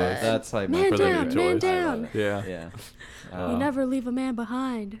good. birthdays. That's like my Man for their down, new man toys. down. Yeah. Yeah. You never leave a man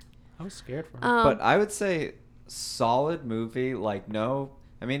behind. I was scared for him. But I would say solid movie. Like no,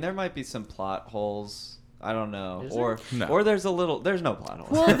 I mean there might be some plot holes. I don't know, Is or there? No. or there's no plot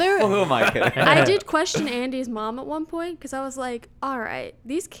holes. Well, there- Who am I kidding? I did question Andy's mom at one point because I was like, all right,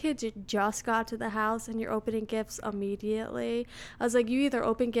 these kids just got to the house and you're opening gifts immediately. I was like, you either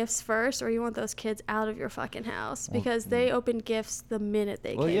open gifts first or you want those kids out of your fucking house because they open gifts the minute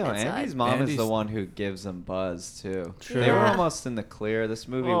they Well, came yeah, inside. Andy's mom is Andy's- the one who gives them Buzz too. True. They were Yeah. almost in the clear. This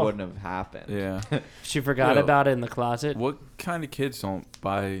movie Oh. wouldn't have happened. Yeah. She forgot Yo, about it in the closet. What kind of kids don't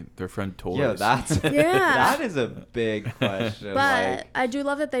buy their friend toys? Yeah, that's Yeah. that is a big question. But like, I do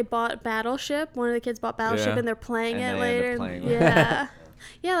love that they bought Battleship. One of the kids bought Battleship Yeah. and they're playing And it they end up later. playing with it. Yeah.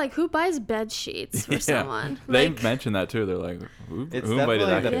 Yeah, like who buys bed sheets for someone? They Like, mentioned that too. They're like, who It's invited definitely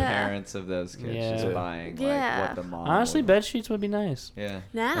that the kid? Yeah. parents of those kids Yeah. just buying Yeah. like what the mom. Honestly, would- bed sheets would be nice. Yeah.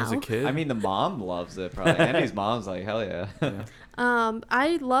 now. As a kid, I mean, the mom loves it probably. Andy's mom's like, hell yeah. Yeah.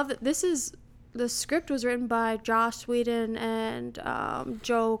 I love that the script was written by Joss Whedon and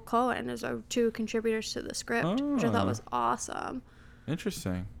Joe Cohen as our two contributors to the script, which I thought Oh. was awesome.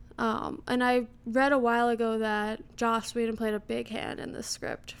 Interesting. And I read a while ago that Joss Whedon played a big hand in the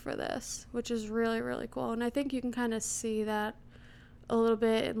script for this, which is really, really cool. And I think you can kind of see that a little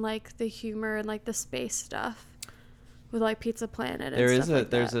bit in like the humor and like the space stuff with like Pizza Planet and There's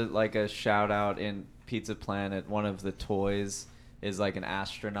a shout out in Pizza Planet. One of the toys is like an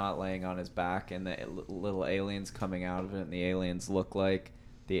astronaut laying on his back, and the little aliens coming out of it, and the aliens look like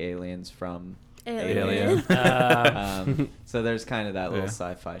the aliens from Alien. So there's kind of that little Yeah.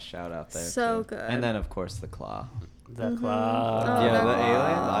 sci-fi shout out there. So too. good. And then of course the claw. The Oh, claw. Yeah, the the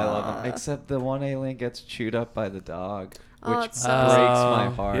aliens. I claw. love them. Except the one alien gets chewed up by the dog, Oh, which it's breaks so my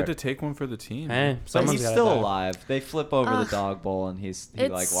You heart. had to take one for the team. Hey, But someone's he's gotta still die. alive. They flip over the Ugh. dog bowl, and he It's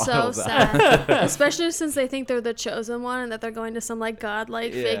like so waddles out. sad, especially since they think they're the chosen one and that they're going to some like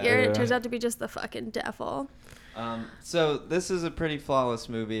godlike Yeah. figure. Yeah. It turns out to be just the fucking devil. So this is a pretty flawless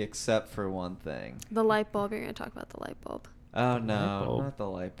movie, except for one thing. The light bulb. You're gonna talk about the light bulb. Oh Light no, bulb. not the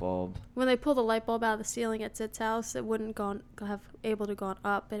light bulb. When they pull the light bulb out of the ceiling at Sid's house, it wouldn't have able to gone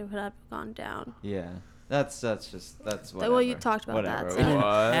up. It would have gone down. Yeah, that's whatever. Well, you talked about that, Whatever. so- What?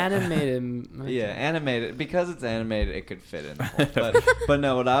 Animated. Yeah, animated, because it's animated, it could fit in the hole. But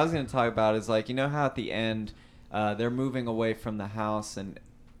no, what I was going to talk about is like, you know how at the end they're moving away from the house and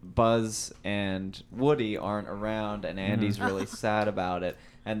Buzz and Woody aren't around and Andy's really sad about it,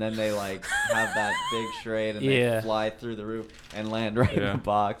 and then they like have that big charade and Yeah. they fly through the roof and land right in Yeah. the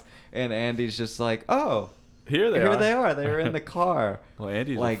box, and Andy's just like, oh, Here they are. they were in the car. Well,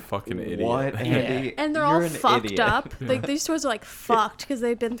 Andy's Like, a fucking idiot. what, Andy? And they're You're all an fucked idiot. up. Like these toys are like fucked because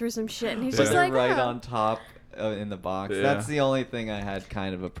they've been through some shit. And he's But just they're like, right oh. on top in the box. Yeah. That's the only thing I had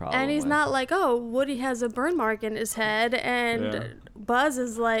kind of a problem And he's with. not like, oh, Woody has a burn mark in his head, and Yeah. Buzz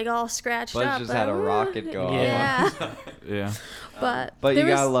is like all scratched Buzz up. just had a rocket go off. Yeah. Yeah. But But there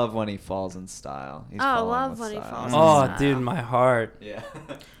you gotta was- love when he falls in style. He's Oh, falling love with when he style. falls in Oh, style. dude, my heart. Yeah.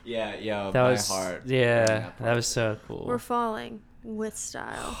 Yeah, yo, That my was heart. yeah. part. That was so cool. we're falling with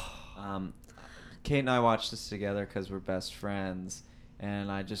style. Kate and I watched this together because we're best friends,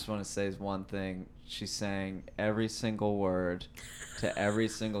 and I just want to say one thing. She sang every single word to every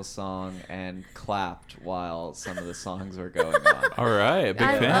single song and clapped while some of the songs were going on. All right. Big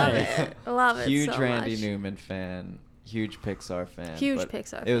I fan. love it. I love it Huge so Randy much. Newman fan, huge Pixar fan. Huge but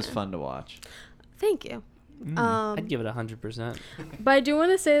Pixar It was fan. fun to watch. Thank you. I'd give it 100%. But I do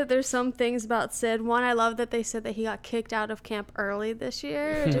want to say that there's some things about Sid. One, I love that they said that he got kicked out of camp early this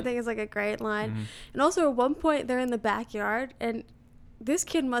year, which I think is like a great line. And also, at one point, they're in the backyard, and this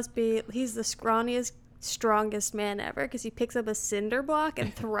kid he's the scrawniest, strongest man ever because he picks up a cinder block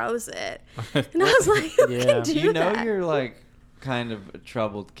and throws it. And I was like, who Yeah. can do You know that? you're like kind of a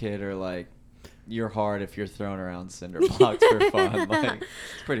troubled kid, or like you're hard if you're throwing around cinder blocks for fun. Like,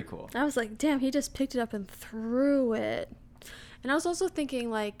 it's pretty cool. I was like, damn, he just picked it up and threw it. And I was also thinking,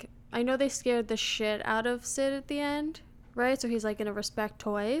 like, I know they scared the shit out of Sid at the end, right? So he's like gonna respect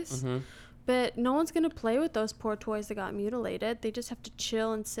toys. But no one's gonna play with those poor toys that got mutilated. They just have to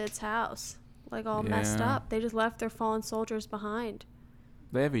chill in Sid's house, like all messed Yeah. up. They just left their fallen soldiers behind.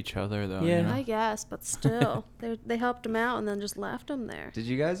 They have each other though. Yeah. You know? I guess, but still, they helped him out and then just left him there. Did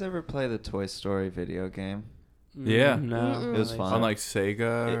you guys ever play the Toy Story video game? Yeah. No. Mm-mm. It was fun. On like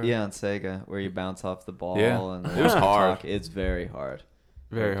Sega. Yeah, on Sega, where you bounce off the ball. Yeah. And It was hard. It's very hard.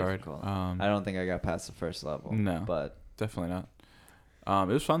 Very hard. difficult. I I don't think I got past the first level. No. But Definitely not.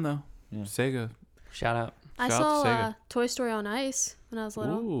 It was fun though. Yeah. Sega. Shout out. I Shout out saw to Sega. Toy Story on Ice when I was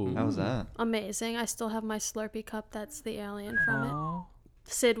little. Ooh. how was that? Amazing. I still have my Slurpee cup. That's the alien from it. Aw.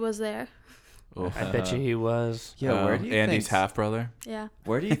 Sid was there. Oof. I bet you he was. Yeah, where do you Andy's think half brother. Yeah.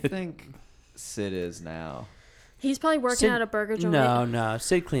 Where do you think Sid is now? He's probably working Sid- at a burger joint. No.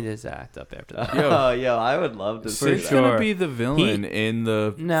 Sid cleaned his act up after that. Yo, I would love to see Sid's that. sure. gonna be the villain in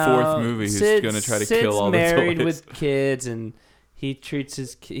the No. fourth movie who's gonna try to kill all the toys. Sid's married with kids, and he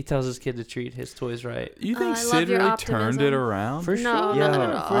tells his kid to treat his toys right. You think I love Sid your really turned it optimism. around? For No, sure. not Yeah,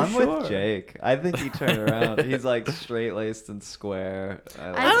 at all. For I'm sure. with Jake. I think he turned around. He's like straight laced and square. I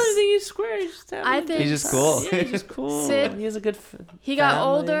I don't just- think he's square. He's just having I a think- He's just cool. Yeah, he's just cool. Sid- He has a good. He got family.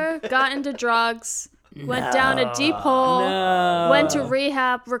 older, got into drugs, went down a deep hole, No. went to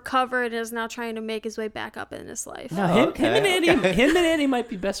rehab, recovered, and is now trying to make his way back up in his life. No, him and Okay, Andy might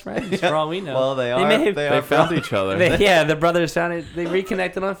be best friends for all we know. Well, they are. may have- They They are found each other. the brothers found it. They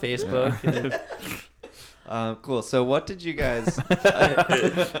reconnected on Facebook. Cool. So what did you guys?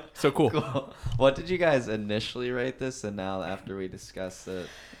 So cool. Cool. What did you guys initially rate this, and now after we discuss it,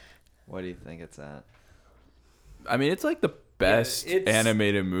 what do you think it's at? I mean, it's like the best it's-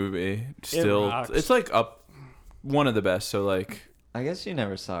 animated movie. Still, rocks. it's like one of the best. So like, I guess you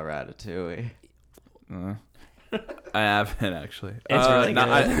never saw Ratatouille. I haven't actually. It's really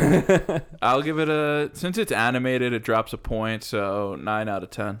good. I'll give it since it's animated, it drops a point. So 9 out of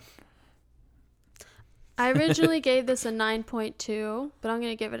 10. I originally gave this a 9.2, but I'm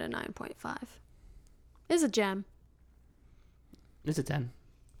going to give it a 9.5. It's a gem. It's a 10.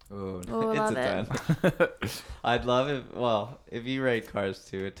 Ooh, Oh, it's love a 10. I'd love it. Well, if you rate Cars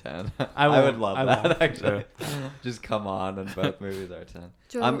 2 a 10, I I would won't. love I that won't. actually. Just come on, and both movies are 10.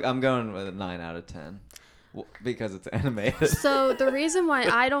 Joe- I'm going with a 9 out of 10 because it's animated. So the reason why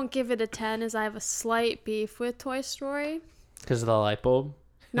I don't give it a 10 is I have a slight beef with Toy Story. Because of the light bulb.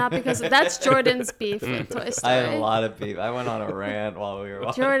 Not because that's Jordan's beef with Toy Story. I had a lot of beef. I went on a rant while we were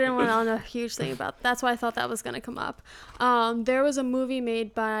watching. Jordan went on a huge thing about. That's why I thought that was going to come up. There was a movie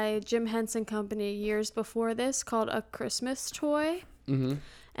made by Jim Henson Company years before this called A Christmas Toy, Mm-hmm.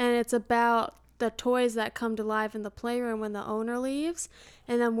 and it's about the toys that come to life in the playroom when the owner leaves,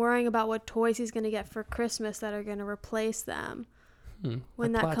 and then worrying about what toys he's going to get for Christmas that are going to replace them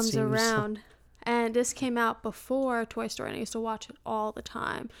when that comes around. And this came out before Toy Story, and I used to watch it all the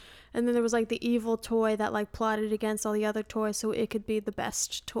time. And then there was like the evil toy that like plotted against all the other toys so it could be the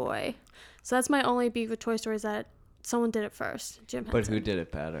best toy. So that's my only beef with Toy Story, is that someone did it first, Jim Henson. But who did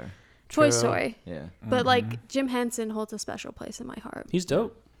it better? Toy True. Story. Yeah. But like Jim Henson holds a special place in my heart. He's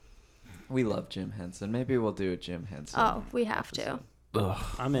dope. We love Jim Henson. Maybe we'll do a Jim Henson. Oh, we have to. episode. Ugh.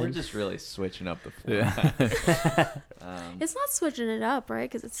 I'm We're in. just really switching up the Yeah. It's not switching it up, right?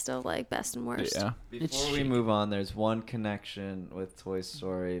 Because it's still like best and worst. Yeah. Before we move on, there's one connection with Toy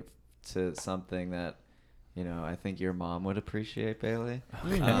Story to something that, I think your mom would appreciate, Bailey.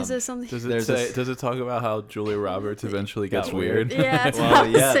 Is there something? Does There's does it talk about how Julia Roberts eventually Got gets weird. weird? Yeah, it's Well,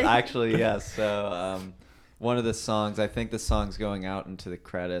 yeah, opposite. actually, yes. So, one of the songs, I think the song's going out into the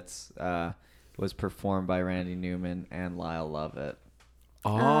credits, was performed by Randy Newman and Lyle Lovett.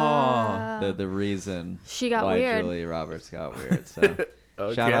 Oh. The reason She got why weird. Julia Roberts got weird. So,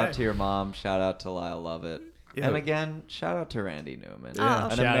 Okay. shout out to your mom. Shout out to Lyle Lovett. Yeah. And again, shout out to Randy Newman. Yeah. An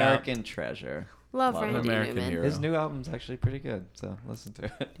Shout out. American treasure. Love Love Randy American Newman. hero. His new album's actually pretty good, so listen to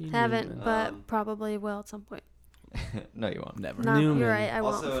it. Haven't, but Um, probably will at some point. No, you won't. Never. No, Newman. you're right. I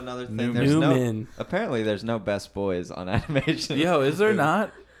won't. Also, another thing, Newman. there's Newman. apparently there's no Best Boys on animation. Yo, is there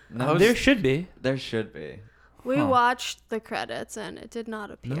not? No, There should be. there should be. We Huh. watched the credits and it did not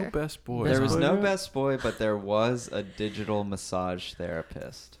No appear. best boy. There was Boy, no right? Best Boy, but there was a digital massage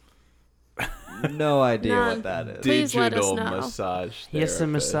therapist. No idea None. what that is. Please let us Digital know. massage. He has to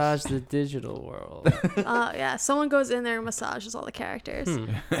therapist. massage the digital world. Yeah, someone goes in there and massages all the characters.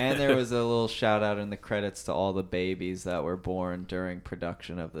 And there was a little shout out in the credits to all the babies that were born during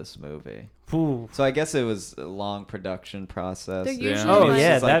production of this movie. Ooh. So I guess it was a long production process. They're Yeah. usually Oh, like,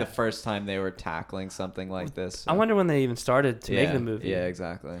 yeah, It's like that- the first time they were tackling something like this. I wonder when they even started to yeah, make the movie. Yeah,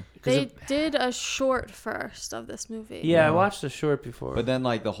 exactly. 'Cause they it- did a short first of this movie. Yeah, I Yeah. watched the short before. But then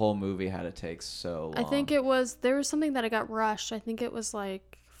like the whole movie had to take so long. I think there was something that I got rushed. I think it was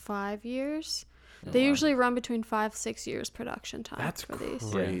like 5 years. They usually run between 5-6 years production time That's for these.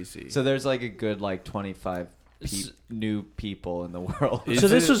 crazy. So there's like a good like 25 new people in the world. Is so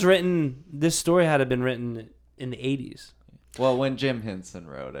this it- was written. This story had been written in the 80s. Well, when Jim Henson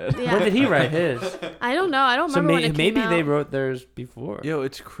wrote it. Yeah. When did he write his? I don't know. I don't So remember when it came maybe out. they wrote theirs before. Yo,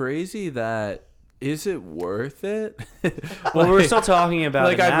 it's crazy that. Is it worth it? Well, we're still talking about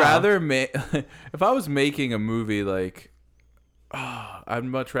like it I'd now. rather make if I was making a movie like I'd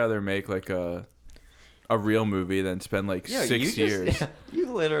much rather make like a real movie than spend like Yeah, 6 you years. Just,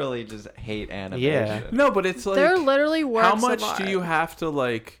 you literally just hate animation. Yeah. No, but it's like They're literally works how of much art. do you have to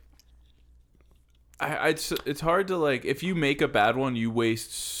like it's hard to like if you make a bad one you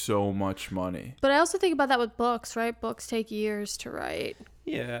waste so much money. But I also think about that with books, right? Books take years to write.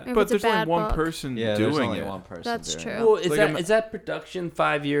 Yeah. If But it's a there's only bad one book. person Yeah, there's doing only it. one person. That's doing true. it. Well, is Like, that I'm- is that production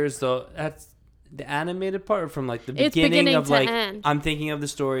 5 years though? That's the animated part, or from like the It's beginning beginning of to like end. I'm thinking of the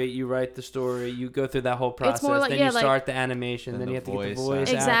story, you write the story, you go through that whole process, more like- then yeah, you like- start the animation, And then the you have to get the voice voice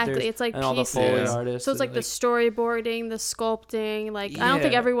actors. Exactly. actors It's like and all the pieces. Foley Yeah. artists. So it's like the storyboarding, the sculpting. Like I don't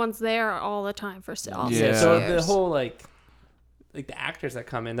think Yeah. everyone's there all the time for all Yeah. 6 so years. the whole like like the actors that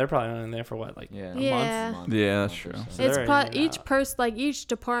come in, they're probably only there for what, like Yeah. a Yeah. month. Yeah, that's true. So It's they're pro- in and each out. person, like each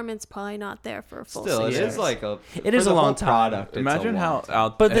department's probably not there for a full Still, it 6 is years. like a. It is for a the long whole time. Product, it's a Imagine how long time.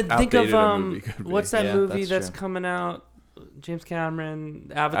 out. But then think of outdated a movie could be. what's that Yeah, movie that's that's true. coming out? James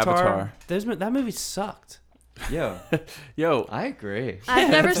Cameron, Avatar. Avatar. That movie sucked. Yo, Yo, I agree.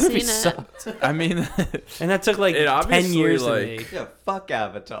 I've never that movie seen it. sucked. I mean, And that took like It 10 obviously, years to like- make. Yeah, fuck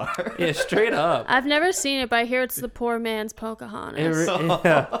Avatar. Yeah, straight up. I've never seen it, but I hear it's the poor man's Pocahontas.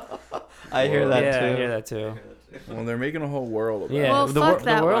 Yeah, I hear that yeah, too. I hear that too. well, they're making a whole world of Yeah, Well, the, fuck the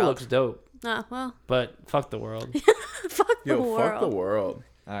that world world. looks dope, Ah, well, but fuck the world. fuck the Yo, world. fuck the world.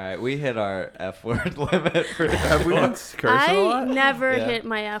 All right, we hit our F word limit for Have we been cursing a I lot? never Yeah. hit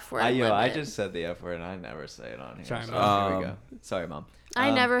my F word. I limit. just said the F word and I never say it on here. Sorry, so Mom. here we go. Sorry, Mom.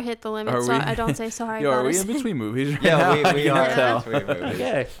 I never hit the limit, are so we- I don't say sorry Yo, about are we it. in between movies right Yeah, now? we I are. can't Yeah. tell. Between movies.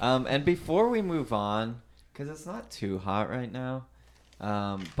 Okay. And before we move on, because it's not too hot right now,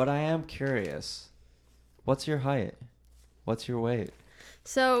 but I am curious. What's your height? What's your weight?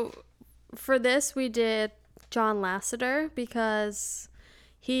 So, for this, we did John Lasseter because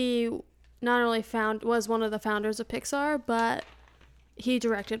he not only was one of the founders of Pixar, but he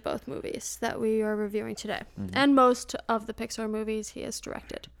directed both movies that we are reviewing today. And most of the Pixar movies he has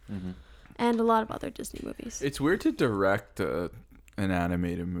directed. And a lot of other Disney movies. It's weird to direct an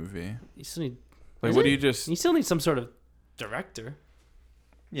animated movie. You still need, Like, Is what it? do you just? you still need some sort of director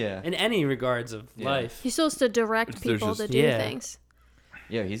Yeah. in any regards of Yeah. life. He's supposed to direct There's people just- to do Yeah. things.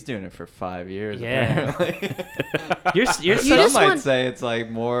 Yeah, he's doing it for 5 years. Yeah. apparently. You're You Some just might want- say it's like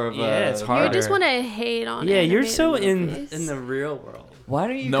more of Yeah, a. it's You harder. just want to hate on Yeah, you're animated so movies. in the real world. Why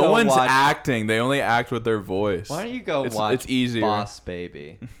don't you No go one's watch? acting. They only act with their voice. Why don't you go It's- watch it's easier. Boss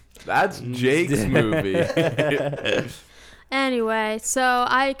Baby? That's Jake's movie. Anyway, so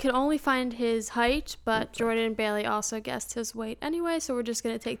I could only find his height, but Jordan and Bailey also guessed his weight anyway, so we're just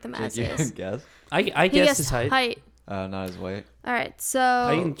going to take them as Did you is. guess? I He guessed guessed his height. Not his weight. All right, I so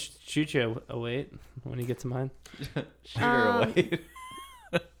can shoot you a weight when you get to mine. Shoot her weight.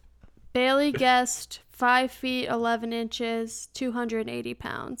 Bailey guessed 5 feet 11 inches, 280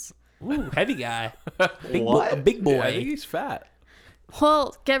 pounds. Ooh, heavy guy. Big What? big boy. Yeah, I think he's fat.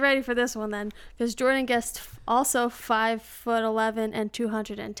 Well, get ready for this one then, because Jordan guessed also 5 foot 11 and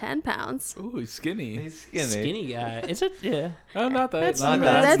 210 pounds. Ooh, he's skinny. He's skinny. Skinny guy. Is it? Yeah. Oh, not that. That's, not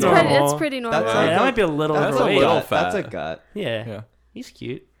that's, that pretty, normal. it's pretty normal. That's Yeah, like that a- might be a little That's a overweight. little gut. fat. That's a gut. Yeah. Yeah. He's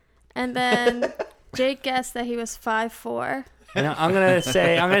cute. And then Jake guessed that he was 5'4". And I'm gonna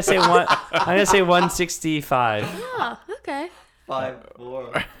say 165. Oh, okay.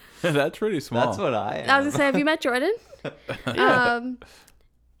 5'4". That's pretty small. That's what I am. I was gonna say, have you met Jordan?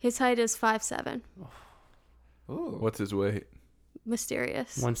 His height is 5'7". Ooh. What's his weight?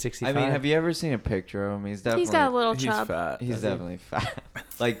 Mysterious. 165. I mean, have you ever seen a picture of him? He's definitely. He's got a little He's chub. fat. He's definitely fat.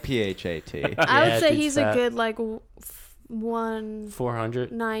 Like PHAT. I Yeah, would say dude's he's fat. a good like 190.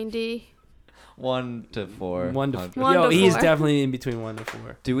 400. 1 to 4. 1 to 100. 1 Yo, to he's 4. definitely in between 1 to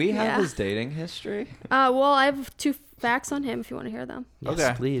 4. Do we have Yeah. his dating history? Well, I have 2 facts on him if you want to hear them.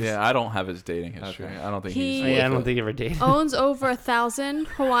 Yes, please. Yeah, I don't have his dating history. Okay. I don't think He- he's. Oh, yeah, I worth don't it. think he ever dated. Owns over 1,000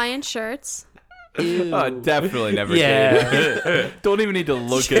 Hawaiian shirts. Oh, definitely never Yeah. dated. Don't even need to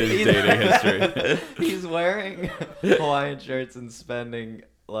look at his dating history. He's wearing Hawaiian shirts and spending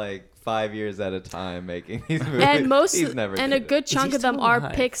like 5 years at a time making these movies. And He's never and a dated. good he chunk of them still are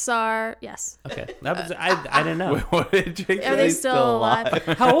alive? Pixar. Yes. Okay, that was I didn't know. Wait, what did Jake Are say? they He's still alive?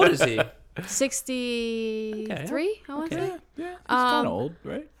 How old is he? 63, I want to Yeah, say. yeah, he's kind of Um, old,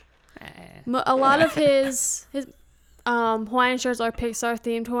 right? A lot of his Hawaiian shirts are Pixar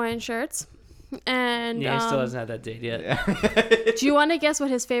themed Hawaiian shirts. And Yeah, he still hasn't had that date yet. Yeah. do you want to guess what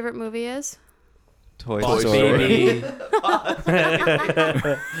his favorite movie is? Toy Boss Story. Baby.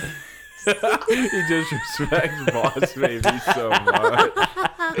 He just respects Boss Baby so much.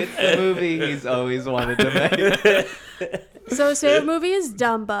 It's the movie he's always wanted to make. So his favorite movie is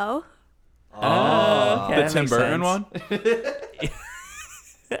Dumbo. Oh, okay, The that Tim makes Burton sense. one?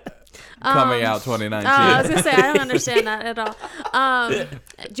 Coming out I was 2019. gonna say I don't understand that at all. Do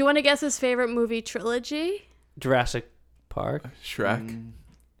you want to guess his favorite movie trilogy? Jurassic Park. Shrek.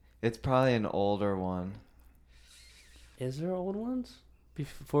 It's probably an older one. Is there old ones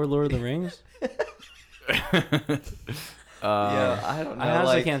before Lord of the Rings? Yeah, I don't know. I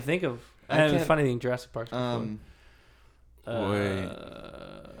honestly like, can't think of. I I have a can't- funny thing. Jurassic Park. Wait.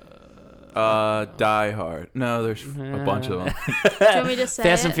 Die Hard. No, there's a bunch of them. Do you want me to say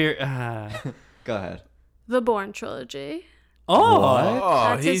Fast and it? Furious. Go ahead. The Bourne trilogy. Oh,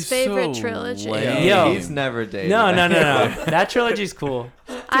 That's his he's favorite so trilogy. lame. Yo. He's never dated. No. anyone. That trilogy's cool.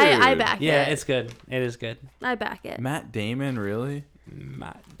 I back Yeah, it. it's good. It is good. I back it. Matt Damon, really?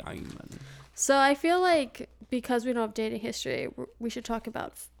 Matt Damon. So I feel like because we don't have dating history, we should talk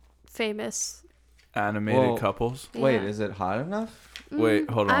about famous. Animated Well, couples. Wait, Yeah. is it hot enough? Wait,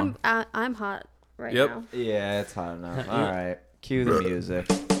 hold on. I'm hot right Yep. now. Yeah, it's hot enough. All right, cue the music.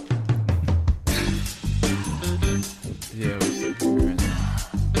 Yeah, we said we were gonna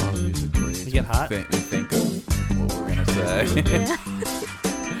all music plays. You get hot? We think of what we're gonna say. Yeah.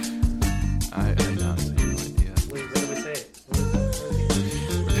 I honestly have no idea. Wait, what did we say?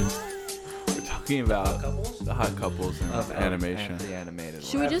 We're talking about Couples? the hot couples in animation. The animated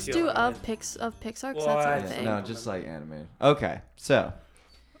Should we one. just do of Pixar? Because that's our Well, thing. No, just like animated. Okay, so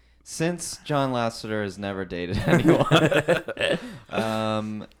since John Lasseter has never dated anyone,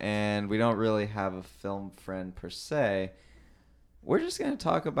 and we don't really have a film friend per se, we're just gonna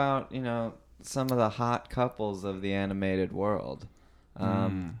talk about some of the hot couples of the animated world,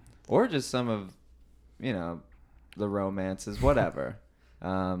 or just some of the romances, whatever.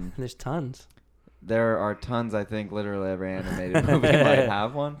 There's tons. There are tons. I think literally every animated movie might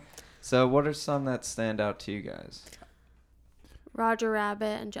have one. So, what are some that stand out to you guys? Roger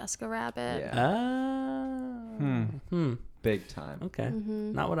Rabbit and Jessica Rabbit. Yeah. Big time. Okay.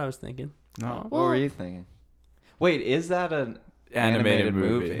 Mm-hmm. Not what I was thinking. No. What were you thinking? Wait, is that an Animated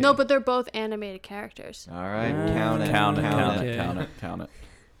movie. No, but they're both animated characters. All right, Ah. count it. Count it, Okay. count it.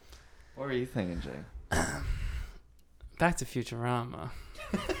 What were you thinking, Jay? Back to Futurama.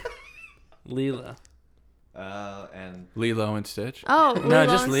 Leela. And Lilo and Stitch. Oh, No, Lilo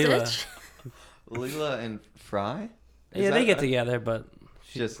just and Leela. Stitch? Leela and Fry? Is Yeah, they that get a- together, but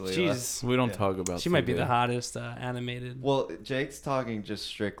Just Leela. she's We don't Yeah. talk about. she might be TV. the hottest animated. Well, Jake's talking just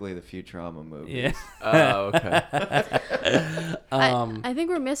strictly the Futurama movie. Yeah. Oh, okay. I think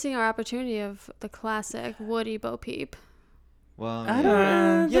we're missing our opportunity of the classic Woody Bo Peep. Well, I yeah.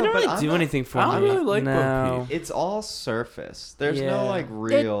 don't. They Yeah, don't but really I'm do not- anything for I me. don't really like Bo no. Peep. It's all surface. There's Yeah. no like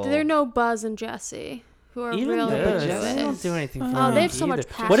real. There are no Buzz and Jesse who are Even real those, into Jesse it. they don't do anything for me. Oh, they have so much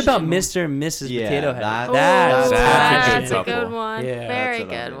either. What about passion. Mr. and Mrs. Yeah, Potato Head? that- Oh, That's that's a couple. good one. Yeah. Very That's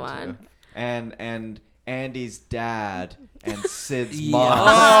what I'm good one. into. And Andy's dad and Sid's Yeah. mom.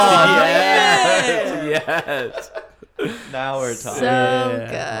 Oh, yes. Now we're So talking.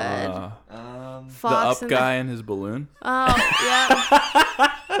 good. The Fox up and guy and his balloon. Oh,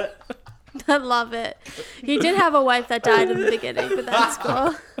 yeah. I love it. He did have a wife that died in the beginning, but that's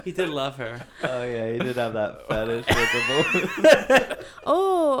cool. He did love her. Oh yeah, he did have that fetish with the balloon.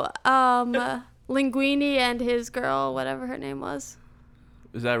 Oh, Linguini and his girl, whatever her name was.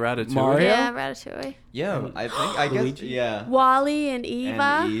 Is that Ratatouille? Mario? Yeah, Ratatouille. Yo, I guess Luigi? yeah. Wally and Eva.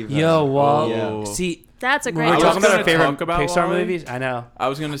 And Eva. Yo, Wall. Oh. See, That's a when great we're I was talking one. about gonna our favorite talk about Pixar Wall-E. movies. I know. I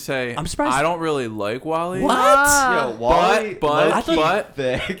was gonna say. I'm surprised- I don't really like Wall-E. What? Ah. Yo, Wally, But- low-key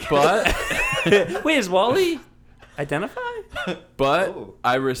thick. But Wait, is Wally identify? Oh.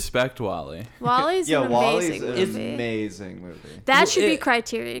 I respect Wall-E. Wally's Yo, an Wally's amazing an movie. amazing movie. That should be It-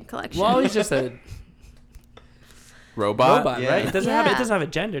 Criterion Collection. Wally's just a Robot. robot, Yeah. right? It doesn't have Yeah. it doesn't have a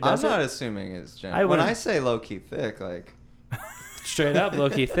gender, I'm does not it? assuming it's gender. I When wouldn't- I say low-key thick, like Straight up,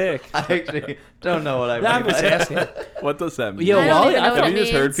 low-key thick. I actually don't know what I mean. I'm by just that. asking. What does that mean? Yo, I don't Wally, even know I what thought Have it you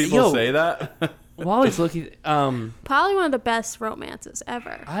just heard means. people Yo. say that? Wally's looking. Probably one of the best romances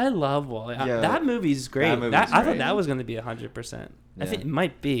ever. I love Wally. Yeah, that movie's great. that movie's I thought great. that was going to be 100%. I Yeah. think it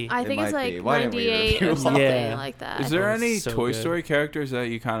might be. I think it's might like be. Why didn't we 98 review or it? something Yeah. like that. Is there Oh, it's any so Toy good. Story characters that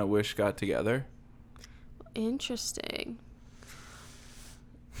you kind of wish got together? Interesting.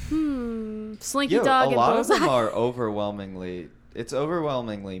 Slinky Yo, Dog a and lot of Bullseye. them are overwhelmingly. It's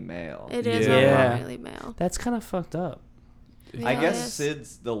overwhelmingly male. It is Yeah. overwhelmingly male. That's kind of fucked up. I Yeah, guess it is.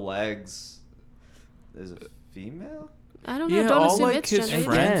 Sid's the legs is a female. I don't know. Yeah, Don't all assume like it's his gender.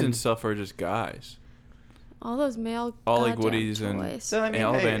 friends Again. and stuff are just guys. All those male All like goddamn Woody's and- toys. So I mean,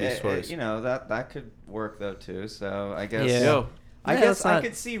 all of hey, Andy's toys. that could work though too. So I guess Yeah. Yo, I Yeah, guess that's I not-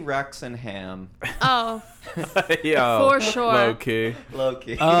 could see Rex and Ham. Oh, yo, For sure. low key. Low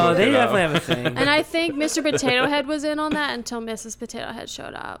key. Oh, they it up. definitely have a thing. and I think Mr. Potato Head was in on that until Mrs. Potato Head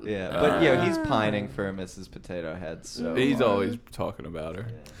showed up. Yeah, but he's pining for a Mrs. Potato Head. So He's hard. always talking about her.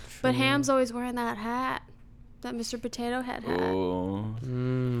 But Ham's always wearing that hat, that Mr. Potato Head hat. Oh.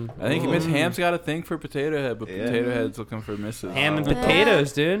 Mm. I think Miss Ham's got a thing for Potato Head, but Yeah. Potato Head's looking for Mrs. Ham and Oh.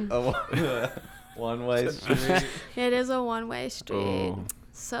 potatoes, dude. A one-way street. It is a one-way street. Oh.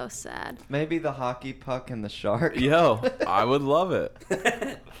 So sad. Maybe the hockey puck and the shark. Yo, I would love it.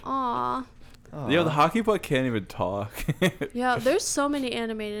 Aw. Yo, the hockey puck can't even talk. Yeah, there's so many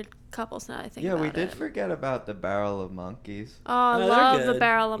animated couples now. I think. Yeah, we about did it. forget about the Barrel of Monkeys. Oh, I No, they're love the good.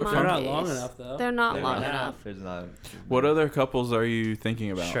 Barrel of But Monkeys. they're not long enough, though. They're not They're long not. enough. There's not. What other couples are you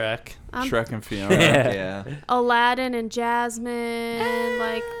thinking about? Shrek. Shrek and Fiona. Yeah. Aladdin and Jasmine,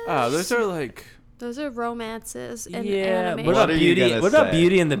 like Those are like. those are romances in Yeah, animation. what about are you Beauty- gonna what about say?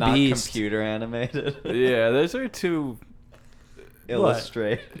 Beauty and the Not Beast? computer animated. Yeah, those are too.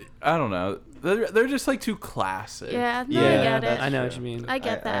 Illustrated. I don't know. They're just like too classic. Yeah, no, Yeah, I get that's it. I know what true. you mean. I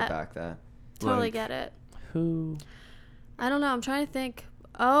get that. I back that. Totally Like- get it. Who? I don't know. I'm trying to think.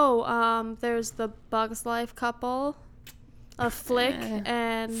 Oh, there's the Bugs Life couple, a Flick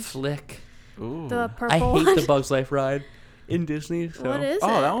and Flick. Ooh. the I purple hate one. the Bugs Life ride in Disney. So. What is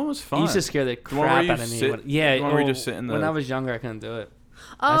Oh, it? that one was fun. It used to scare the The one where crap you out of me. sit- Yeah, the one where you just sit in when the- I was younger, I couldn't do it.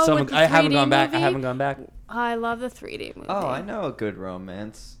 Oh, with the I haven't 3D gone back. I movie? haven't gone back. I love the 3D movie. Oh, I know a good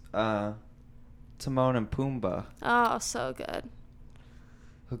romance. Timon and Pumbaa. Oh, so good.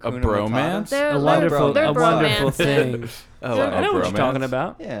 Hakuna bromance? Matata. They're A wonderful, they're a wonderful bromancing. thing. Oh, They're- wow, I know what bromance. you're talking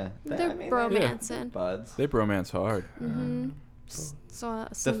about. Yeah. They're bromancing. Buds. They bromance hard. Mm-hmm. The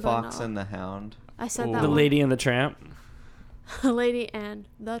Simba Fox Nala. and the Hound. I said Ooh. that The one. Lady and the Tramp. The Lady and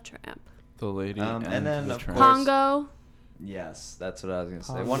the Tramp. The lady And then, the of tramp. course- Pongo. Yes, that's what I was gonna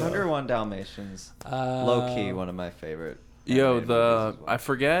say. Pongo. 101 Dalmatians. Low key, one of my favorite. Yo, animated movies as well. I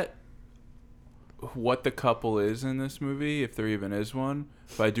forget what the couple is in this movie, if there even is one,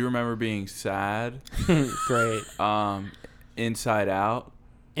 but I do remember being sad. Great. Inside Out.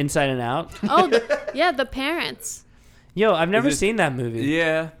 Inside and Out. Oh, yeah, the parents. Yo, I've never it- seen that movie.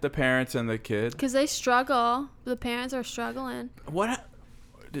 Yeah, the parents and the kid. Because they struggle. The parents are struggling. What?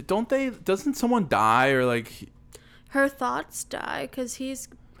 Don't they? Doesn't someone die or like? Her thoughts die because he's.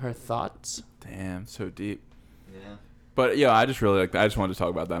 Her thoughts. Damn, so deep. Yeah. But yeah, I just really like. I just wanted to talk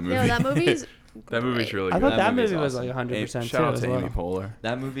about that movie. Yo, that movie's. That movie's great. really I good. thought that movie's movie was awesome. like 100% Shout out too as to well. Amy Poehler.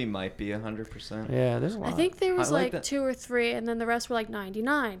 That movie might be 100%. Yeah, there's a lot. I think there was I like like that- 2 or 3, and then the rest were like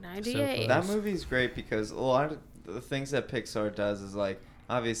 99, 98. That movie's great because a lot of the things that Pixar does is like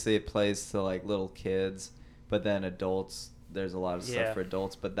obviously it plays to like little kids, but then adults. There's a lot of stuff Yeah. for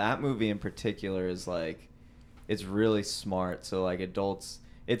adults, but that movie in particular is like, it's really smart. So like adults,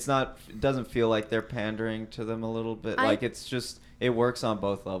 it doesn't feel like they're pandering to them a little bit. Like it's just it works on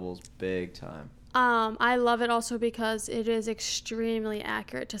both levels, big time. I love it also because it is extremely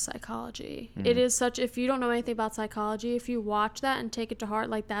accurate to psychology. It is such, if you don't know anything about psychology, if you watch that and take it to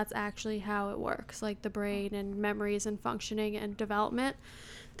heart, like that's actually how it works, like the brain and memories and functioning and development.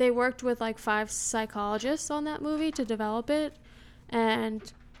 They worked with like 5 psychologists on that movie to develop it.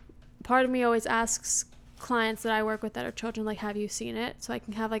 And part of me always asks clients that I work with that are children, like, have you seen it? So I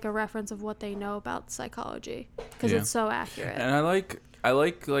can have like a reference of what they know about psychology because Yeah. it's so accurate. And I like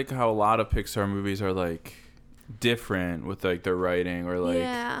how a lot of Pixar movies are like different with like their writing or like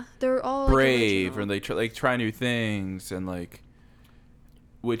yeah, they're all like, brave original. or they try new things and like,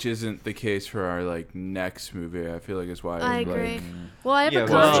 which isn't the case for our like next movie. I feel like is why I like, agree. Well, I have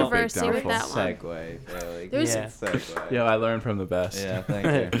a well, controversy with that one. Segue, Bailey. There's- Yeah. Segue. Yeah, I learned from the best. Yeah,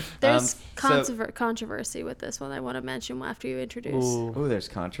 thank you. There's So- controversy with this one I want to mention after you introduce. Ooh. Ooh, there's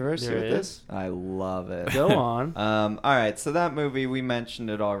controversy There with is? this. I love it. Go on. All right, so that movie we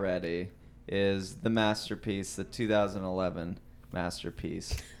mentioned it already is the masterpiece, the 2011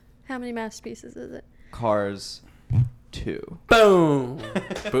 masterpiece, How many masterpieces is it? Cars 2. Boom.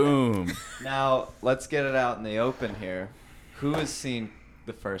 Boom. Now let's get it out in the open here. Who has seen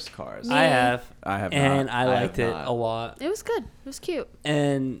the first Cars? Me. I have. I have And not. I I liked have it not. a lot. It was good. It was cute.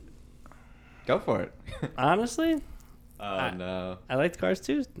 And Go for it. honestly, Oh no. I liked Cars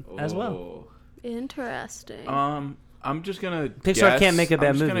 2 as well. Ooh. Interesting. I'm just gonna. Pixar can't make a bad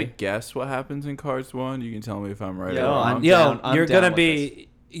I'm just gonna movie. guess what happens in Cars 1. You can tell me if I'm right. Yo, or Go wrong. I'm on. down- I'm You're down gonna with be.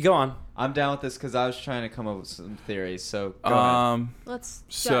 Go on. I'm down with this because I was trying to come up with some theories. So go ahead. Let's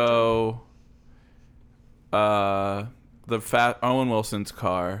judge So, Owen Wilson's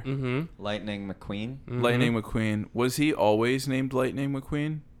car, Mm-hmm. Lightning McQueen. Lightning McQueen. Was he always named Lightning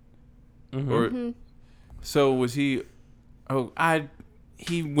McQueen? Mm-hmm. Or Mhm. so was he? Oh,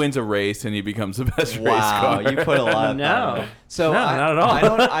 he wins a race and he becomes the best race Wow, car. you put a lot of No. thought in it. So No, I, not at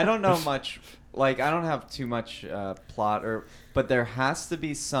all. I don't know much. Like I don't have too much plot but there has to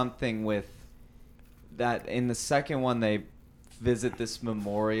be something with that. In the second one, they visit this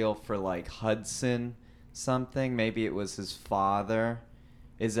memorial for like Hudson something. Maybe it was his father.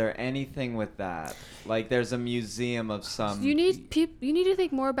 Is there anything with that? Like there's a museum of some. You need to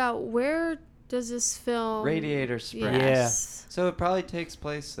think more about where does this film? Radiator Springs. Yes. So it probably takes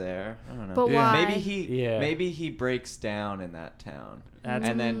place there. I don't know. But Yeah. why? Maybe he breaks down in that town, That's-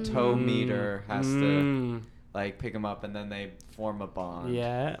 and then Tow Meter has to Mm. like pick him up, and then they form a bond.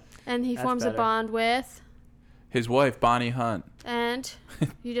 Yeah. And he That's forms better. a bond with, His wife, Bonnie Hunt. and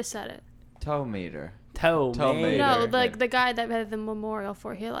you just said it. Tow Meter. Toe Mater. Mater. No, Later. like the guy that had the memorial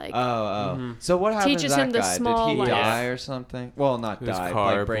for he like. Oh. Mhm. So what happened Teaches to that him the guy? small Did he life. die or something? Well, not His die,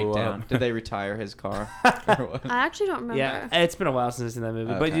 car like break blew down. up. Did they retire his car? Or what? I actually don't remember. Yeah, it's been a while since I've seen that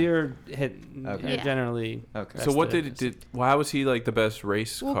movie, but Okay. you're hit. Okay. You're Yeah. generally. Okay. So what the- did why was he like the best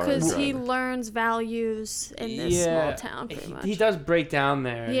race Well, car because he driver? learns values in this small town, pretty much. He does break down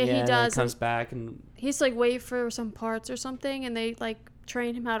there. Yeah, he and then does, comes and- back and He's like wait for some parts or something, and they like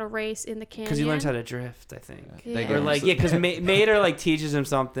train him how to race in the canyon. because he learns how to drift, I think. Yeah. They Or give Or him like some- because Mater like teaches him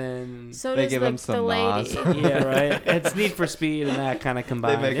something. So They does give the, him some the lady. Nas. Yeah, right. It's Need for Speed and that kind of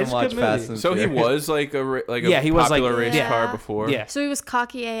combined. make him It's a watch good movie. Fast and So he Furious. was like a Yeah, he was, like- popular race Yeah. car before. Yeah, So he was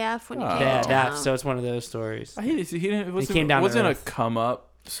cocky AF when he Oh. came that, to that. town. So it's one of those stories. He didn't. It wasn't, came down to wasn't a earth. come up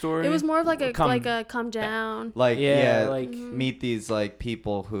story. It was more of like a Come- come down. Like Yeah, yeah, like- meet these like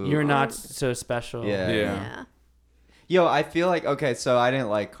people who You're not so special. Yeah. Yeah. Yo, I feel like okay, so I didn't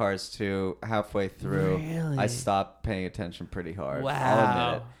like Cars 2 halfway through. Really? I stopped paying attention pretty hard. I'll Wow.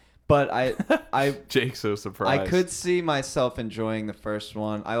 admit it. But I Jake's so surprised. I could see myself enjoying the first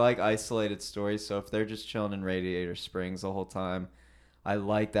one. I like isolated stories, so if they're just chilling in Radiator Springs the whole time, I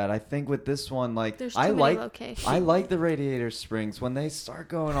like that. I think with this one, like There's too I many like locations. I like the Radiator Springs. When they start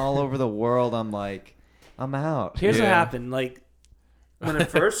going all over the world, I'm like, I'm out. Here's what Yeah. happened. Like when it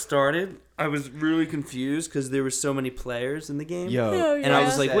first started, I was really confused because there were so many players in the game. Yo, Oh, And I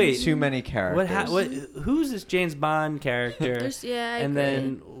was yeah. like, and wait, too many characters. What? Who's this James Bond character? There's, yeah, I and agree.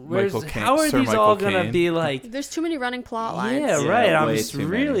 then where's, Michael Caine- how are Sir these Michael all gonna Caine. be like? There's too many running plot lines. Yeah, Yeah, right. I'm way just too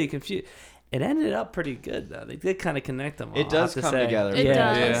really many. confused. It ended up pretty good though. They did kind of connect them all. It does I have to come say. together. It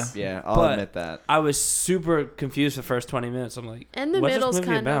yeah. does. Yeah, I'll But- admit that. I was super confused the first 20 minutes. I'm like, And the what's this middle's movie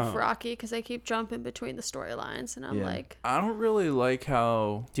kind of about? rocky because they keep jumping between the storylines, and I'm Yeah. like, I don't really like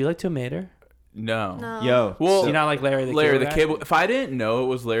how. Do you like Tomater? No. no. Yo, Well, Do you not like Larry the Larry Cable the Guy? Cable. If I didn't know it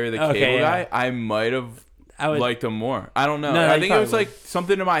was Larry the Okay, Cable yeah. Guy, I might have I would. liked him more. I don't know. No, I you think it probably was like would.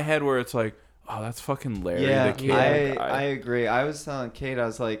 something in my head where it's like, oh, that's fucking Larry yeah, the Cable I Guy. agree. I was telling Kate, I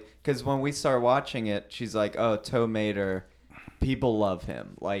was like, because when we start watching it, she's like, oh, Tow Mater, people love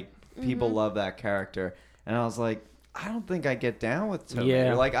him. Like, people love that character. And I was like, I don't think I get down with Tow Yeah.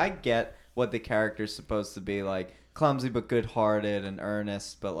 Mater. Like, I get what the character's supposed to be, like, clumsy but good-hearted and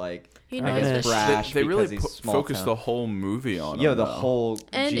earnest, but, like, He I knows guess his brash they really because he's small focused town. the whole movie on Yo, him. the though. whole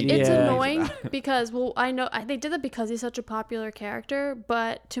And genius it's thing is annoying about it. because, well, I know they did that because he's such a popular character,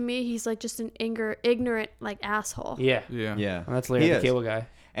 but to me, he's like just an ignorant like asshole. Yeah. Yeah. Yeah. And that's Larry He the is. Cable Guy.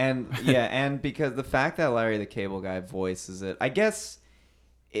 And yeah, and because the fact that Larry the Cable Guy voices it, I guess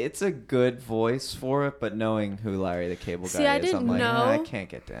it's a good voice for it, but knowing who Larry the Cable Guy See, I is, didn't I'm like, know. I can't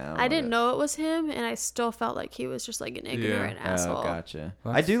get down. I with didn't it. know it was him, and I still felt like he was just like an ignorant asshole. Oh, gotcha.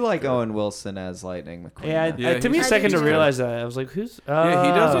 That's I do like good. Owen Wilson as Lightning McQueen. Yeah, though. Yeah, it took me a he's- second I to did too. realize that. I was like, who's? Yeah,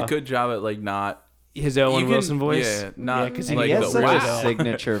 he does Oh. a good job at like not His Owen you can- Wilson voice. Yeah, not Yeah, 'cause and like he has the such wow. a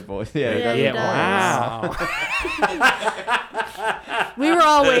signature voice. Yeah, he Yeah, does he it does. Wow. We were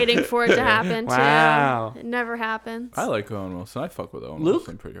all waiting for it to happen too. Wow. It never happens. I like Owen Wilson. I fuck with Owen Luke?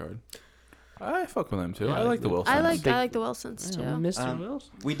 Wilson pretty hard. I fuck with him too. Yeah, I like the Luke. Wilsons. I like the Wilsons too. Mr. Wilson.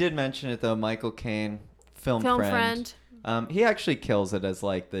 We did mention it though. Michael Caine, film Film friend. friend. He actually kills it as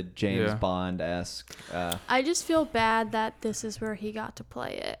like the James Yeah. Bond-esque. I just feel bad that this is where he got to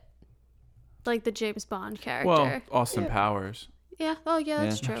play it, like the James Bond character. Well, Austin Yeah. Powers. Yeah. Oh, yeah,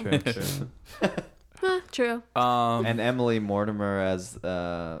 that's Yeah, true. true. True. And Emily Mortimer as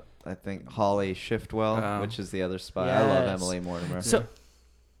I think Holly Shiftwell, Oh. which is the other spy. I love Yes. Emily Mortimer. So,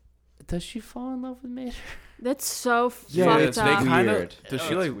 does she fall in love with Mater? That's so Yeah, fucked it's- they up. kind of. Weird. Does Oh,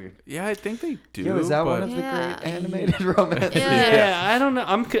 she it's like? weird. Yeah, I think they do. Yo, is that one but- of the Yeah. great animated romances? Yeah. I don't know.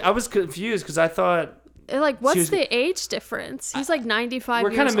 I was confused because I thought Like, what's was- the age difference? He's like 95 we're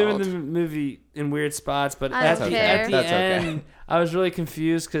kind years of moving old. the movie in weird spots, but I at don't the, care. at the That's okay. end, I was really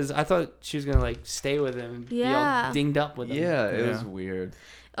confused because I thought she was gonna like stay with him, and be Yeah. all dinged up with him. Yeah, it Yeah. was weird.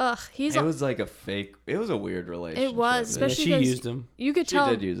 Ugh, he's It was like a fake. It was a weird relationship. It was, Yeah, especially she 'cause used him. you could She tell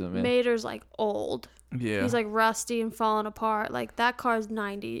did use him, yeah. Mater's like old. Yeah. He's like rusty and falling apart. Like that car's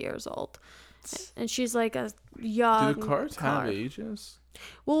 90 years old, and she's like a young. Do the cars car. have ages?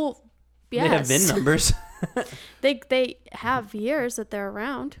 Well, They have yes, VIN numbers. they have years that they're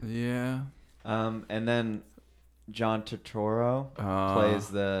around. Yeah. And then John Turturro Uh, plays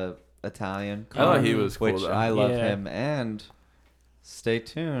the Italian. I thought he cop, was cool, which though. I love Yeah. him. And stay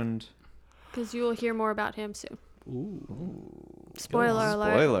tuned. because you will hear more about him soon. Ooh. Spoiler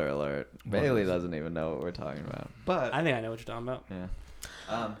alert. Spoiler alert. What Bailey is it? doesn't even know what we're talking about. But I think I know what you're talking about. yeah.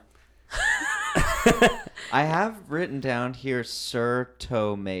 I have written down here Sir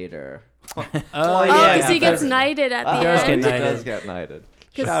Tomater. Oh, Oh, yeah. because he gets that's- knighted at the He does get end. knighted. He does get knighted.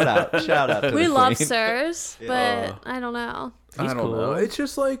 'Cause Shout out to We the love queen. sirs, Yeah. but I don't know. I He's don't know. cool. It's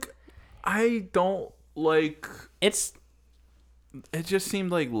just like I don't like. It's It just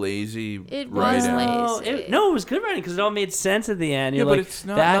seemed like lazy. It was writing. lazy. it was good writing because it all made sense at the end. Yeah, You're but like, it's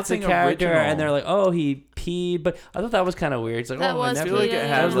not that's a nothing character, original. and they're like, oh, he peed. But I thought that was kind of weird. It's like, That oh, was I I feel never. like it yeah,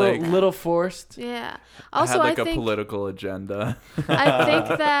 That had was like a little forced. Yeah. it Also, had like I a think political agenda. I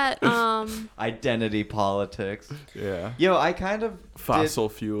think that Identity politics. Yeah. Yo, I kind of Fossil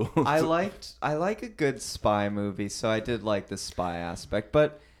fuel. I like a good spy movie, so I did like the spy aspect.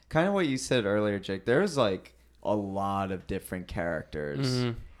 But kind of what you said earlier, Jake, there's like a lot of different characters.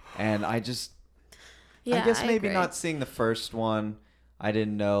 Mhm. And I just yeah, I guess maybe agree. not seeing the first one, I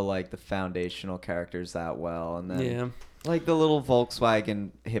didn't know like the foundational characters that well, and then Yeah. like the little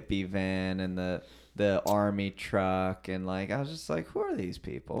Volkswagen hippie van and the army truck, and like I was just like, who are these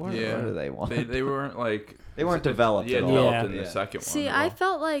people? What do they want? They weren't like They weren't developed Yeah, at all. developed Yeah. in the Yeah. second one. See, at I all.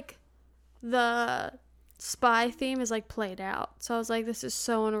 felt like the spy theme is like played out. So I was like, this is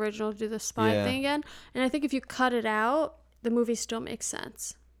so unoriginal to do the spy Yeah. thing again. And I think if you cut it out, the movie still makes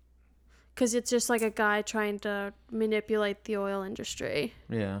sense. Because it's just like a guy trying to manipulate the oil industry.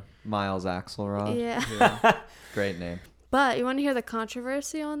 Yeah, Miles Axelrod. Yeah. Great name. But you want to hear the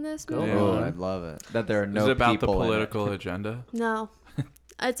controversy on this Go movie? Yeah. Oh, on. I'd love it. That there are no Is it about the people in it. political agenda? No.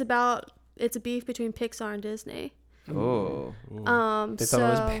 it's a beef between Pixar and Disney. Oh. They thought it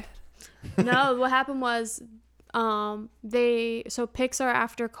was bad. No, what happened was Pixar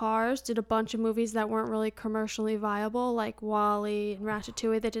after Cars did a bunch of movies that weren't really commercially viable, like WALL-E and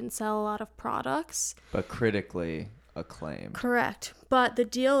Ratatouille, that didn't sell a lot of products. But critically acclaimed. Correct. But the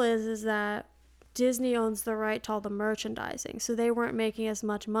deal is that Disney owns the right to all the merchandising. So they weren't making as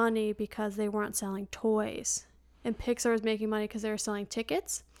much money because they weren't selling toys. And Pixar was making money because they were selling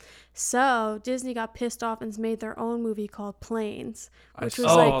tickets. So Disney got pissed off and made their own movie called Planes, which was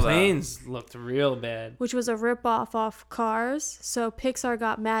saw like that. Planes looked real bad. which was a ripoff off Cars. So Pixar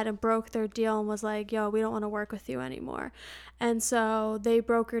got mad and broke their deal and was like, yo, we don't want to work with you anymore. And so they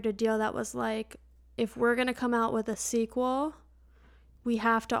brokered a deal that was like, if we're going to come out with a sequel, we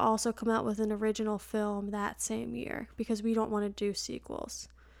have to also come out with an original film that same year because we don't want to do sequels.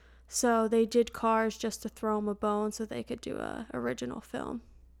 So they did Cars just to throw them a bone so they could do a original film.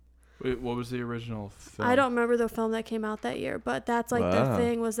 Wait, what was the original film? I don't remember the film that came out that year, but that's like the Wow.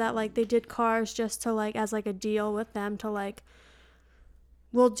 thing was that like they did Cars just to like as like a deal with them to like,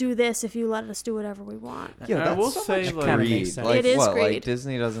 we'll do this if you let us do whatever we want. Yeah, And I that's will so say, much like- Kinda greed. makes sense. Like, It is what, greed. Like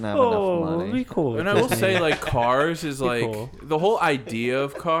Disney doesn't have Oh, enough money. be cool. And I will say, like, Cars is Be like cool. the whole idea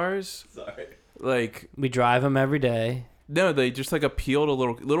of Cars. Sorry. Like, we drive them every day. no, they just like appeal to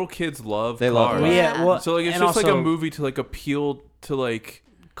little kids. Love They love Cars. cars. Yeah. Well, So like, it's and just like a also movie to like appeal to like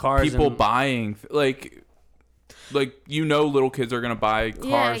Cars people and- buying like little kids are gonna buy car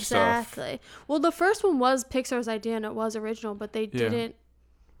Yeah, stuff. exactly. Well, the first one was Pixar's idea and it was original, but they Yeah. didn't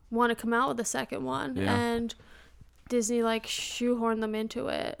want to come out with the second one, Yeah. and Disney like shoehorned them into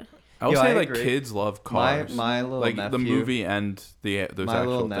it. I would Yo, say I like agree. kids love Cars. My little like nephew, the movie and those my actual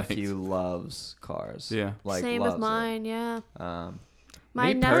little things. nephew loves Cars. Yeah. Like Same loves with mine, yeah. It. My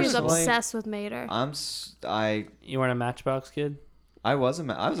me nephew's personally, obsessed with Mater. You weren't a Matchbox kid? I was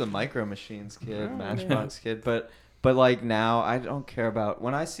a Micro Machines kid, Oh, Matchbox kid, but like now I don't care about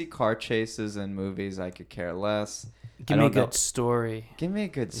when I see car chases in movies. I could care less. Give I me a don't know. good story. Give me a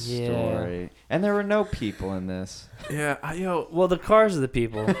good Yeah. story. And there were no people in this. Yeah, Well, the cars are the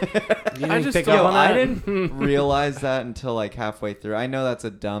people. You didn't just pick don't- up on I that? didn't realize that until like halfway through. I know that's a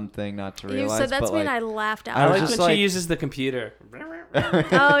dumb thing not to You realize. said that's but when like, I laughed out. I I was like just when like- she uses the computer.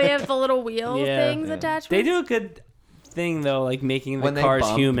 Oh, you have the little wheel Yeah. things Yeah. attached. They do a good thing though, like making the when they cars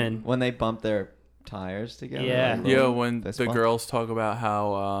bump, human. when they bump their tires together. Yeah. like yeah. little When fist the bump girls talk about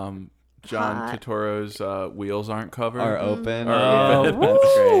how John Hot. Turturro's wheels aren't covered. are open. Oh, that's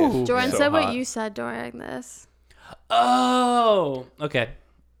great. woo. Jordan So said hot. what you said during this. Oh, okay.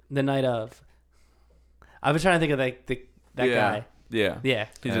 The night of. I was trying to think of like that Yeah. guy. Yeah. Yeah.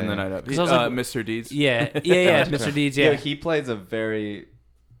 He's Oh, in the yeah. night up. 'Cause I was like- Mr. Deeds. Yeah. Yeah. Mr. Deeds. Yeah. He plays a very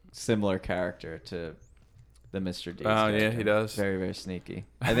similar character to the Mr. Deeds. Oh, yeah, character. he does. Very, very sneaky.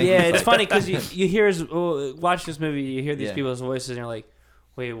 Yeah, he's it's like- funny because you hear watch this movie, you hear these Yeah. people's voices, and you're like,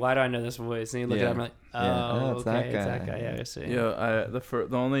 wait, why do I know this voice? And you look it Yeah. up and you're like, oh, Yeah. Oh, okay, it's that it's that guy. guy. Yeah, I see. Yeah,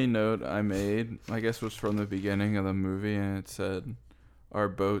 the only note I made, I guess, was from the beginning of the movie, and it said, are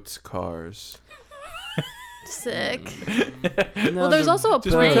boats cars? Sick. No, Well, there's also a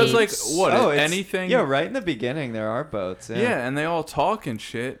Just plane. because, like, what? Oh, it's- anything? Yeah, right in the beginning there are boats. Yeah. Yeah, and they all talk and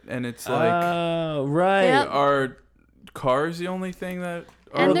shit, and it's like, Oh, right. Yep. are cars the only thing that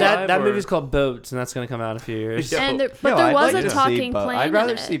are And Well, there- alive, that or- movie's called Boats, and that's gonna come out in a few years. Yeah. But there I'd was like a to see talking boat- plane. I'd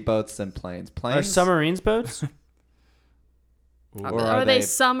rather in it. see boats than planes. Are Planes submarines boats? Ooh. Or Or are are they they-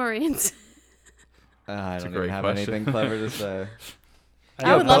 submarines? I That's a don't even great have question. anything clever to say.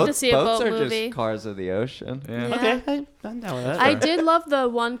 I would love to boats- see a boats boat are movie. just cars of the ocean. Yeah. Yeah. Okay, I'm down with that. I did love the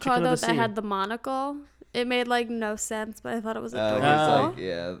one car Chicken of though the that sea. had the monocle. It made like no sense, but I thought it was It's adorable. like,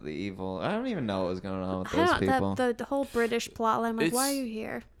 yeah, the evil. I don't even know what was going on with I those don't, people. the whole British plot line. Like, why are It's- you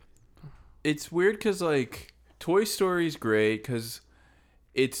here? It's weird because, like, Toy Story's great because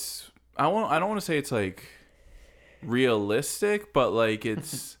it's I don't want to say it's like realistic, but like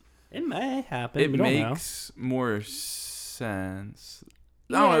it's It may happen. it we don't know. makes more sense.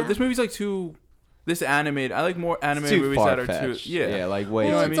 I don't know. Yeah. This movie's like too. This animated. I like more It's animated too movies that are too. far-fetched. Yeah. like way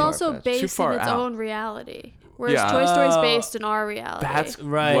Well, what I too it's mean? also far-fetched. Too based far in its out. own reality, whereas Yeah. Toy Story is Oh. based in our reality. That's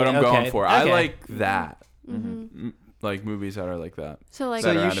Right, what I'm okay. going for. I Okay. like that. Mm-hmm. Like movies that are like that. So like,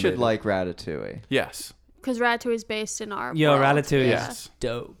 So that are you should animated. like Ratatouille. Yes. because Ratatouille is based in our Yo, world. Ratatouille Yeah. is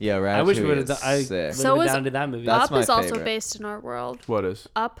dope. Yeah, Ratatouille I wish we would have. is I sick. would So have been is- down to that movie. That's Up my is also favorite. based in our world. What is?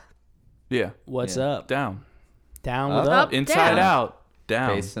 Up, Yeah. What's Yeah. up? Down. Down Up? with up. Up. Inside Down. Out.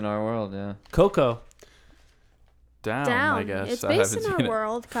 Down. Based in our world, yeah. Coco. Down. down. I guess. It's I based haven't in our seen it.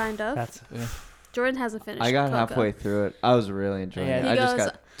 world, kind of. That's Jordan hasn't finished. I got Coco. halfway through it. I was really enjoying Yeah. it. He I just goes-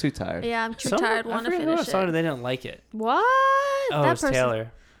 got too tired. Yeah, I'm too Someone- tired. I Want to forget who finish else started, it. They didn't like it. What? Oh, that it was person.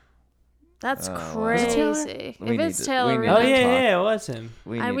 Taylor. That's Oh, crazy. Was it Taylor? If We it's need to- Taylor, we we're need Oh gonna- to yeah, talk. yeah, it was him.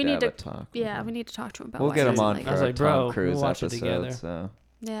 We we need need to have to- a talk. Yeah, we need to talk to him about. We'll why get he him doesn't on like for I was a like, bro, Tom Cruise we'll watch it episode. together. So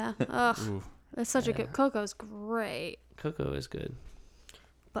Yeah. Ugh. Ooh. That's such a Yeah. good. Coco's great, Coco is good.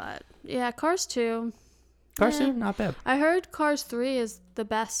 but yeah, Cars 2. Carson, Yeah. not bad. I heard Cars 3 is the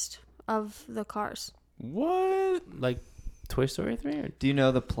best of the Cars. What? Like Toy Story 3? Or do you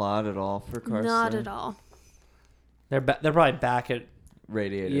know the plot at all for Cars? Not 3? at all. they're probably back at.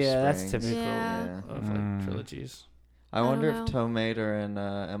 Radiator Yeah, that's Springs. typical Yeah. of Mm. like trilogies. I I wonder don't if Tom Mater and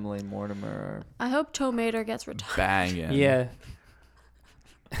Emily Mortimer I hope Tow Mater gets retired. Banging. Yeah.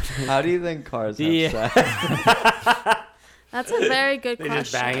 are. How do you think cars have Yeah. sex? That's a very good They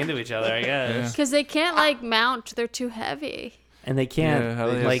just bang question. into each other, I guess. Because they can't like mount; they're too heavy. And they can't. Yeah, how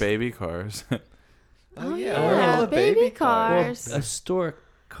do they like have baby cars? Oh yeah, where are all the baby cars. a store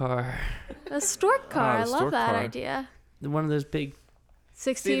car. A stork car. Ah, I the love stork that car. idea. One of those big.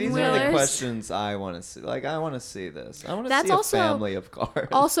 See, 16 these are the wheelers. questions I want to see. Like, I want to see this. I want to That's see a also- family of cars.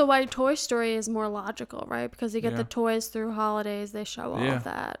 Also, why Toy Story is more logical, right? Because they get Yeah. the toys through holidays. They show all Yeah. of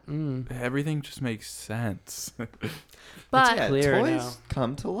that. Everything just makes sense. But yeah, clear toys now.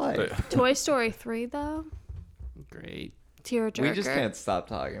 come to life. Toy Story 3, though, Great. tearjerker. We just can't stop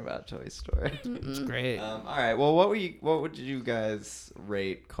talking about Toy Story. It's great. All right. Well, what would you guys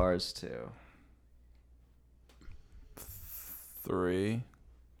rate Cars to? 3.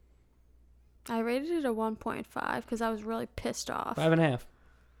 I rated it a 1.5 because I was really pissed off. 5.5.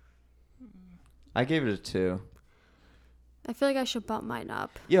 I gave it a 2. I feel like I should bump mine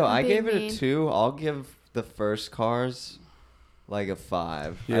up. Yo, I'm I being gave it mean. a 2. I'll give the first Cars like a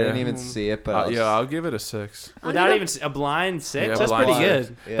 5. I Yeah. didn't even see it, but Yeah, I'll give it a 6. I'm Without gonna- even a blind 6? Yeah, That's blind pretty six.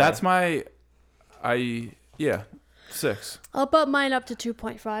 good. Yeah. That's my. Yeah, 6. I'll bump mine up to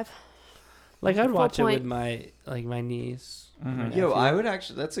 2.5. Like I'd Full watch it with point. my niece. Mhm. my Yo, nephew. I would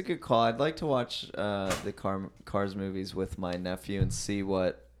actually. That's a good call. I'd like to watch the Cars movies with my nephew and see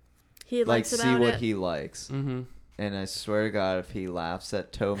what He likes see about what it. he likes. Mm-hmm. And I swear to God, if he laughs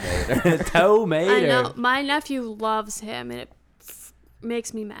at Tow Mater, Tow Mater. I know. My nephew loves him, and it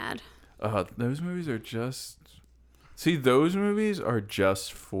makes me mad. Those movies are just. See, those movies are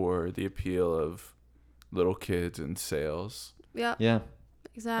just for the appeal of little kids and sales. Yep, yeah,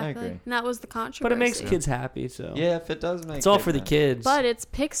 exactly. agree. And that was the controversy. But it makes kids happy, so. yeah. If it does make, It's all kids for the happy. kids. But it's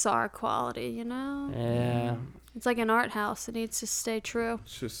Pixar quality, you know? Yeah. It's like an art house. It needs to stay true.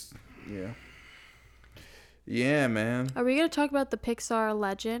 It's just, yeah. Yeah, man. Are we going to talk about the Pixar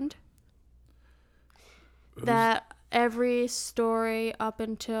legend? That every story up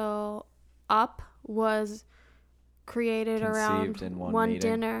until Up was created around Conceived in one meeting.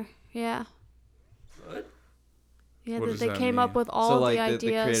 dinner. Yeah. What? Yeah, What that does they that came mean? up with all so of like the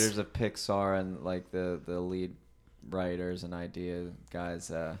the ideas. creators of Pixar and like the lead writers and idea guys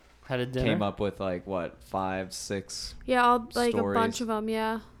Had a dinner. came up with like what 5, 6. Yeah, all like a stories. bunch of them.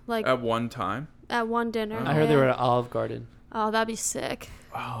 Yeah, like At one time. at one dinner. I heard they yeah. were at Olive Garden. Oh, that'd be sick.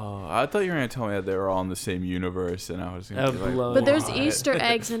 Oh, I thought you were gonna tell me that they were all in the same universe, and I was gonna be like, blow But there's what? Easter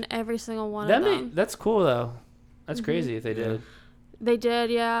eggs in every single one of them. That's cool though. That's Mhm. crazy if they did. They did,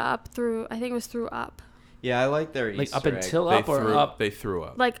 yeah, up through. I think it was through Up. Yeah, I like their Like Easter up egg. until They up or threw, up. They threw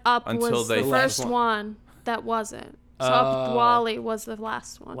up. Like Up Until was they- the The last first one. one that wasn't. So Oh. Up Wally was the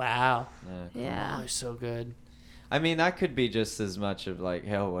last one. Wow. Yeah. Yeah. Oh, so good. I mean, that could be just as much of like,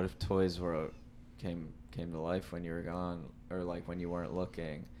 hell, what if toys came to life when you were gone, or like when you weren't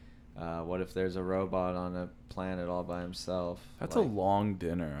looking? What if there's a robot on a planet all by himself? That's like, a long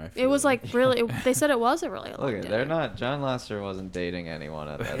dinner. I feel It was like really. They said it was a really long Look, dinner. they're not. John Lasseter wasn't dating anyone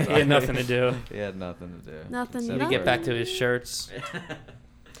at that time. He had nothing to do. He had nothing to do. Nothing except to To get for- back to his shirts.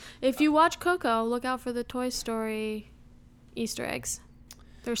 If you watch Coco, look out for the Toy Story Easter eggs.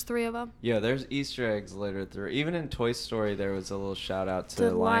 There's 3 of them. Yeah, there's Easter eggs littered through. Even in Toy Story, there was a little shout out to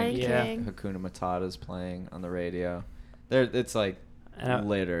The Lion King. King. Hakuna Matata's playing on the radio. There, it's like And I-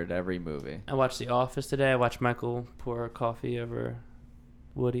 littered every movie. I watched The Office today. I watched Michael pour coffee over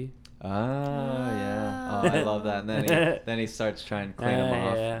Woody. Oh yeah. Oh, I love that. And then he starts trying to clean them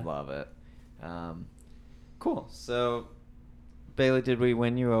off. Yeah. Love it. Cool. So, Bailey, did we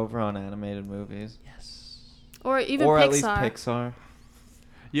win you over on animated movies? Yes. Or even or Pixar. at least Pixar?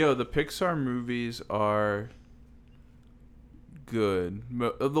 Yo, the Pixar movies are good.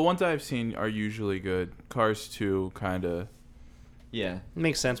 The ones I've seen are usually good. Cars 2 kind of. Yeah.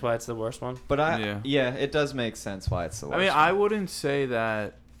 Makes sense why it's the worst one. But yeah, Yeah. it does make sense why it's the worst. I mean, one. I wouldn't say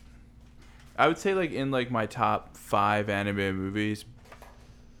that. I would say like in like my top 5 animated movies,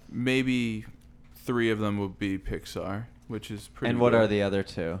 maybe 3 of them would be Pixar, which is pretty. And what good. are the other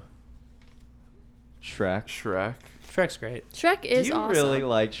 2? Shrek. Shrek. Shrek's great. Shrek is Do you awesome. really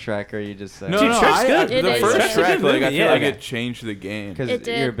like Shrek, or you just say? No, Dude, no, Shrek's good. It The is. first Shrek's a Shrek, good like movie, I feel yeah. like it changed the game. Because It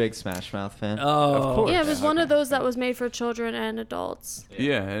did. you're a big Smash Mouth fan. Oh, Of course. Yeah, it was one Okay. of those that was made for children and adults.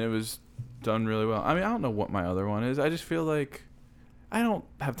 Yeah, and it was done really well. I mean, I don't know what my other one is. I just feel like I don't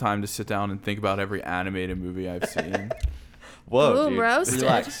have time to sit down and think about every animated movie I've seen. Whoa, Ooh, dude. roasted.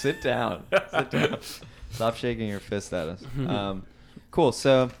 Relax. Sit down. Sit down. Stop shaking your fist at us. Cool.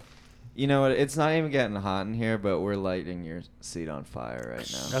 So, you know what? It's not even getting hot in here, but we're lighting your seat on fire right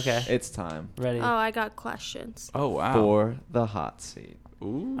now. Okay. It's time Ready. Oh, I got questions. Oh wow. for the hot seat.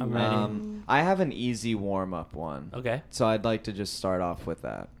 Ooh. I'm ready. I have an easy warm-up one. Okay. So I'd like to just start off with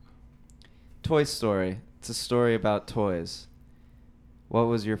that. Toy Story. It's a story about toys. What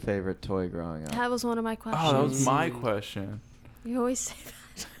was your favorite toy growing up? That was one of my questions. Oh, that was my question. You always say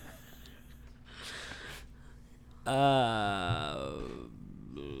that.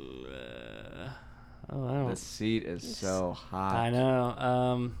 Oh, I don't. The seat is so hot. I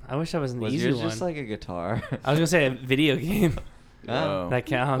know. I wish I was an Was easy yours one. just like a guitar? I was gonna say a video game. Oh. That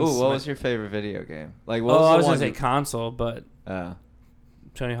counts. Ooh, what was your favorite video game? Like, what Oh, I was was gonna the say one console, but you...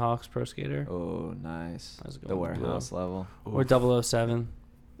 Tony Hawk's Pro Skater Oh, nice. I was The going with warehouse level. or 007.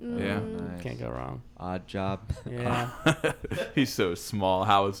 Yeah. Mm. Nice. Can't go wrong. Odd Job. Yeah. He's so small.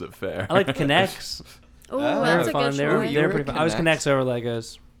 How is it fair? I like the Connects. Ooh, Oh, that's a They're fun. good They Ooh, were, you choice. they were were pretty fun. I was Connects. Connects over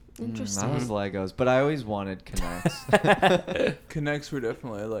Legos. Interesting. I was Legos, but I always wanted Connects. Connects were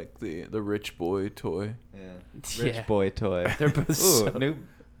definitely like the rich boy toy. Yeah. Rich Yeah. boy toy. They're both Ooh, so- new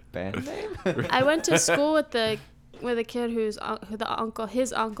band name? I went to school with a kid who his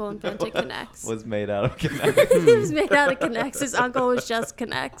uncle invented Connects. Was made out of Connects. He was made out of Connects. His uncle was just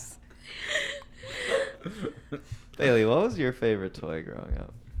Connects. Bailey, what was your favorite toy growing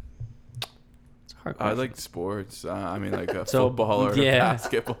up? It's a hard I question. liked sports. I mean, like a So, football or yeah.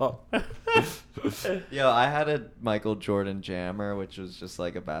 basketball. Yo, I had a Michael Jordan jammer, which was just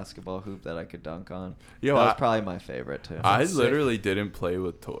like a basketball hoop that I could dunk on. Yo, that was I- probably my favorite too. I That's sick. literally didn't play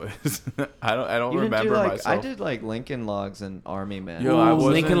with toys. I don't You didn't remember do, like, myself. I did like Lincoln Logs and Army Men. Yo, I Ooh,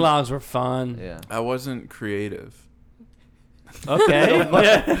 wasn't- Lincoln Logs were fun. Yeah. I wasn't creative. Okay.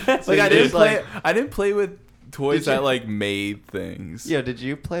 So Like you I didn't just, play. like- I didn't play with toys Did you- that like made things. Yo, did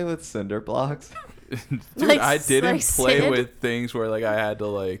you play with cinder blocks? Dude, Like- I didn't like play Sid? with things where like I had to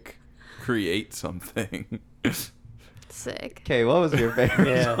like create something. Sick. Okay, what was your favorite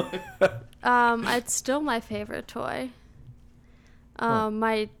Yeah. toy? It's still my favorite toy. What?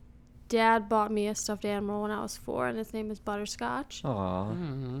 My dad bought me a stuffed animal when I was 4, and his name is Butterscotch. Aw.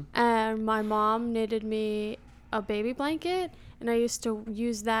 Mhm. And my mom knitted me a baby blanket, and I used to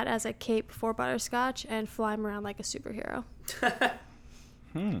use that as a cape for Butterscotch and fly him around like a superhero.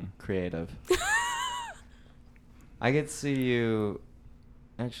 Creative. I could see you.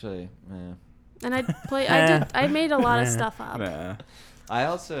 Actually, And I made a lot of stuff up. Nah. I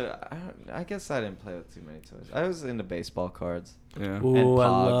also. I guess I didn't play with too many toys. I was into baseball cards. Yeah. Ooh, I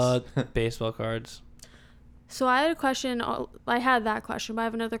Pogs. love baseball cards. So I had a question. I had that question, but I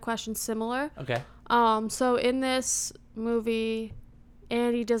have another question similar. Okay. So in this movie,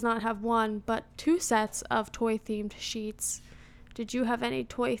 Andy does not have one, but 2 sets of toy-themed sheets. Did you have any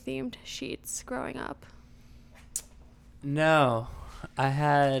toy-themed sheets growing up? No, I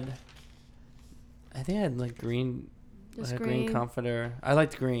think I had like green, Just like a green. green comforter. I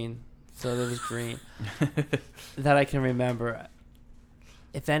liked green, so there was green that I can remember.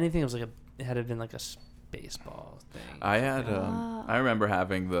 If anything, it had to been like a baseball thing. I had I remember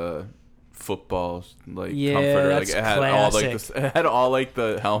having the football like Yeah, comforter. Like that's it had all like classic. it had all like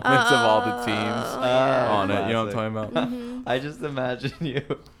the helmets of all the teams yeah. on it. You know what I'm Classic. talking about? Mhm. I just imagine you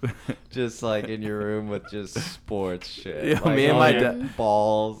just like in your room with just sports shit. Yeah, like, me and all my your dad-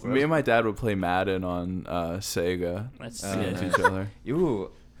 balls. Me and my dad would play Madden on Sega That's against nice. each other. Ooh,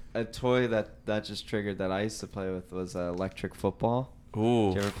 a toy that just triggered that I used to play with was electric football. Ooh.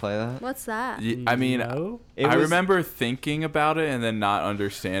 Did you ever play that? What's that? I mean, No? I remember thinking about it and then not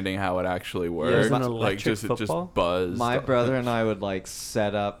understanding how it actually worked. An Like electric just it football? just buzzed. My brother and I would like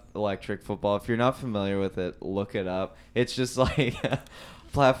set up electric football. If you're not familiar with it, look it up. It's just like a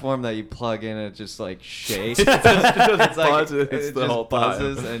platform that you plug in and it just like shakes. It just buzzes it the just whole time.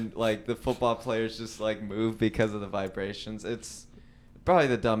 buzzes and like the football players just like move because of the vibrations. It's probably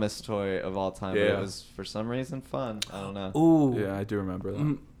the dumbest toy of all time, but Yeah. it was for some reason fun. I don't know. Ooh. Yeah, I do remember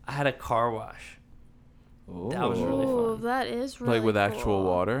that. I had a car wash. That was Ooh. really Ooh, fun. that is really Like with actual cool.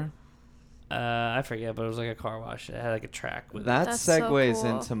 water. I forget, but it was like a car wash. It had like a track with That That's so segues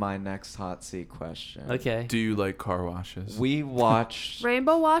cool. into my next hot seat question. it. Okay. Do you like car washes? We watched.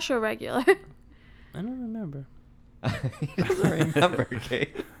 Rainbow wash or regular? I don't remember. He doesn't remember,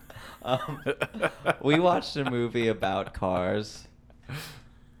 Kate. We watched a movie about cars.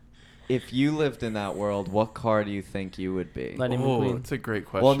 If you lived in that world, what car do you think you would be? Lightning Oh, McQueen. that's a great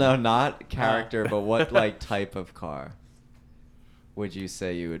question. Well, no, not character, but what like type of car would you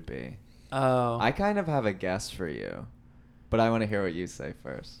say you would be? Oh. I kind of have a guess for you, but I want to hear what you say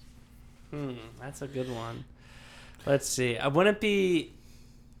first. That's a good one. Let's see. I wouldn't be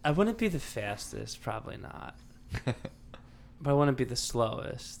the fastest, probably not. But I wouldn't be the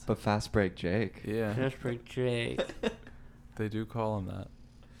slowest. But Fast Break Jake. Yeah, Just for Jake. they do call him that.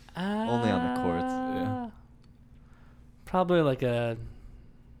 Only on the courts, yeah. Probably like a.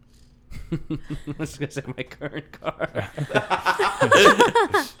 I was gonna say my current car.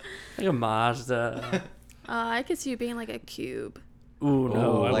 Like a Mazda. I could see you being like a cube. Ooh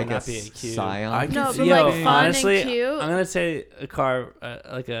no, Ooh, I like would not a be a cube. Scion. I can No, see but you like being- fun honestly, and cute. I'm gonna say a car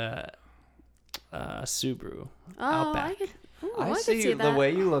like a Subaru. Oh, Outback. I could. Ooh, I could see see the that.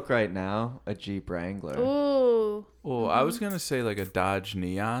 way you look right now, a Jeep Wrangler. Ooh. Oh, I was gonna say like a Dodge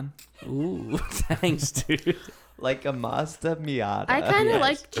Neon. Ooh, thanks, dude. Like a Mazda Miata. I kind of Yes.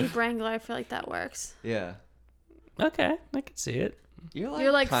 like Jeep Wrangler. I feel like that works. Yeah. Okay, I can see it.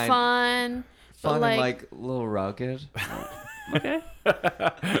 You're like kind- fun. fun but and like- like a little rugged, Okay.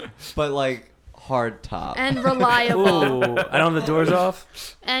 but like hard top. And reliable. Ooh, I don't have the doors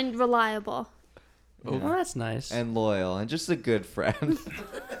off. And reliable. Oh, well, that's nice. and loyal and just a good friend.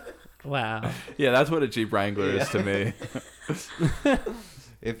 Wow. Yeah, that's what a Jeep Wrangler is to me.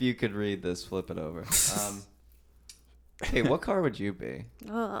 If you could read this, flip it over. Hey, what car would you be?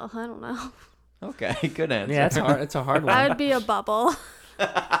 Oh, I don't know. Okay, good answer. Yeah, it's hard. It's a hard one. I would be a bubble.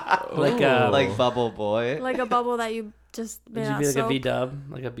 Like like Bubble Boy. Like a bubble that you just made Would you out be like soap. a V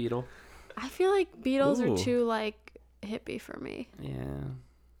Dub, like a Beetle? I feel like Beatles Ooh. are too like hippie for me. Yeah.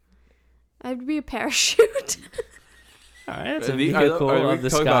 I'd be a parachute. All right, that's a Are we vehicle of the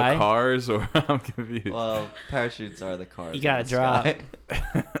talking sky. about cars or I'm confused? Well, parachutes are the cars. You gotta in the drop.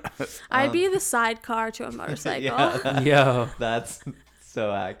 sky. I'd be the sidecar to a motorcycle. Yeah. Yo. That's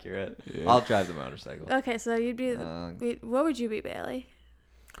so accurate. Yeah. I'll drive the motorcycle. Okay, so you'd be. Wait, what would you be, Bailey?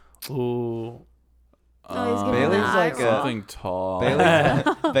 Ooh. Oh, he's giving Bailey's the eye like a- roll. something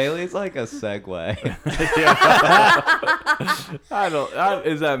tall. Bailey's like a Segway.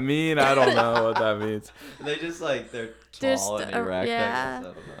 Is that mean? I don't know what that means. They just like they're Just, tall and erect. yeah. I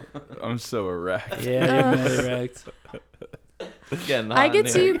guess. I don't know. I'm so erect. Yeah, you're really wrecked. Getting I hot could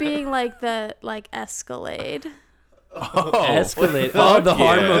in see here. you being like the Escalade. Oh, Escalade. fuck Oh, the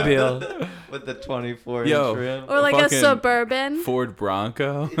yeah. Hardmobile. with the 24 Yo. inch rim. Or like a Fucking Suburban. Ford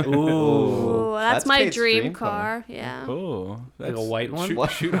Bronco. Ooh. Ooh, that's my Kate's dream car. Yeah. Oh, Like a white one?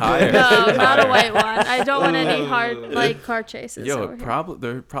 Shoot higher. No, Shoot not a higher. white one. I don't want any hard like car chases. Yo, over here.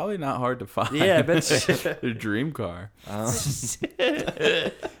 they're probably not hard to find. Yeah, I bet Their dream car.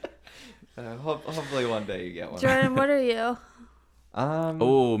 Hopefully one day you get one. Jordan, what are you?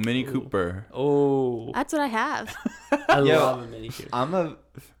 Oh, Mini Cooper. Oh. That's what I have. I Yo, love a Mini Cooper. I'm a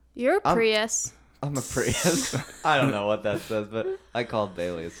You're a I'm- Prius. I'm a Prius. I don't know what that says, but I called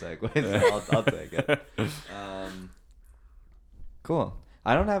Bailey a Segway, so I'll take it. Cool.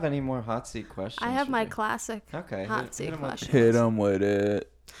 I don't have any more hot seat questions. I have for my you. classic Okay, hot hit seat 'em up. question. Hit him with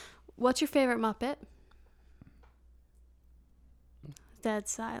it. What's your favorite Muppet? Dead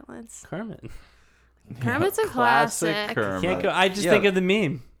silence. Kermit. Kermit's a classic. Kermit. Can't go. I just Yeah. think of the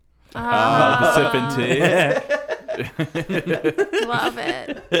meme. The sipping tea. Love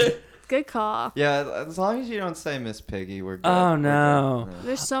it. Good call. Yeah, as long as you don't say Miss Piggy, we're good. Oh, We're good. no. Yeah.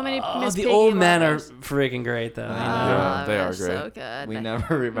 There's so many Miss The Piggy old men are lovers. freaking great, though. I Oh, know. Yeah, they are they're so great. good. We I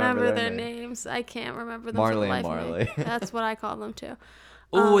never remember their names. names. I can't remember them. Marley for the and life of me. Marley. That's what I call them too.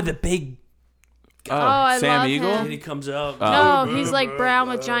 Oh, the big. Oh, I Sam love Eagle? him. He comes up. Oh. No, he's like brown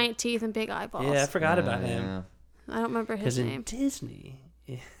with giant teeth and big eyeballs. Yeah, I forgot about him. Yeah. I don't remember his Because in name. Disney.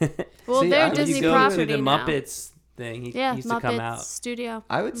 Well, See, they're I- When Disney you go property to the now. Muppets thing, he Yeah, used to come Muppets out. Studio.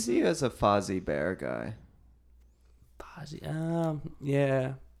 I would see you as a Fozzie Bear guy.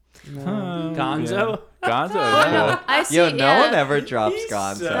 Yeah. No. Huh, Gonzo? yeah. Gonzo. Oh, no, is I see. Yo, no yeah. one ever drops He's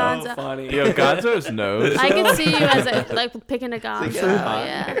Gonzo. so Gonzo. funny. cool. Yo, Gonzo's nose. I can see you as a, like picking a gonzo. Get out.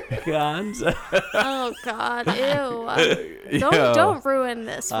 Yeah. Gonzo. Oh God. Ew. Yo. Don't ruin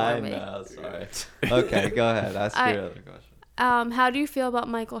this for I me. know, sorry. Okay, go ahead. Ask I- your other question. How do you feel about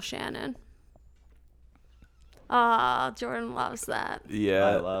Michael Shannon? Jordan loves that. Yeah,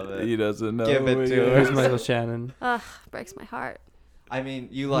 I love it. He doesn't know. Give it who to he her. Where's is. Michael Shannon? Ugh, breaks my heart. I mean,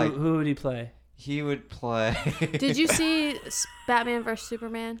 you like, Who would he play? he would play. Did you see Batman vs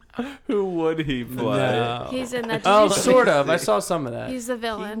Superman? Who would he play? No. He's in that. Did Oh, you see- sort of. I saw some of that. He's the He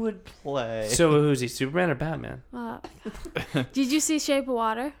villain. would play. So who's he? Superman or Batman? Did you see Shape of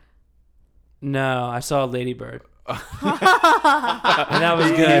Water? No, I saw Lady Bird. And that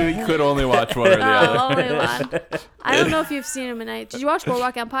was good. You could only watch one or the other. Only one. I don't know if you've seen him tonight. Did you watch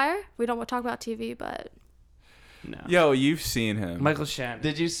Boardwalk Empire? We don't talk about TV, but No. Yo, you've seen him. Michael Shannon.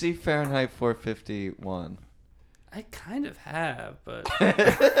 Did you see Fahrenheit 451? I kind of have, but Yo,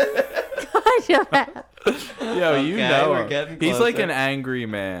 Okay, you know we're him. getting He's like closer. an angry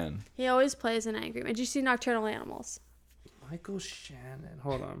man. he always plays an angry man. Did you see Nocturnal Animals? Michael Shannon.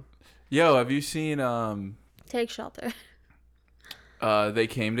 Hold on. Yo, have you seen Take Shelter. They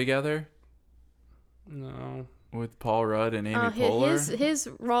Came Together No. with Paul Rudd and Amy Oh, Poehler? his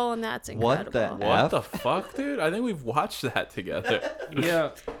role in that's What incredible. the- What F? the fuck, dude? I think we've watched that together.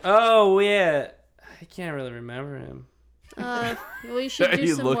 Yeah. Oh yeah. I can't really remember him. Well, you should Are do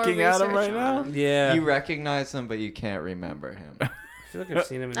you some more looking at him research right on now? him. Yeah. You recognize him, but you can't remember him. I feel like I've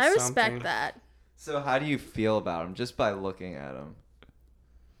seen him in I something. respect that. So how do you feel about him just by looking at him?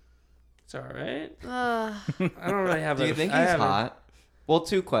 It's all right. Ugh. I don't really have. Do you a- think I he's haven't- hot? Well,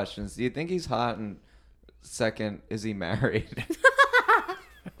 two questions. Do you think he's hot? And second, is he married?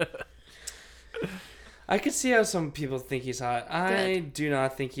 I could see how some people think he's hot. I do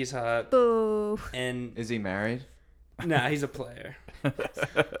not think he's hot. Boo. And Is he married? nah, he's a player. Hell,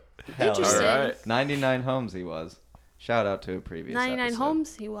 Interesting. All right. 99 homes he was. Shout out to a previous 99 episode.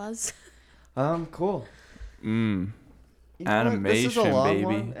 homes he was. Cool. Mm. You know what? This is a Animation, long baby.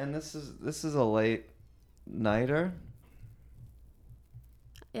 one, and this is a late nighter.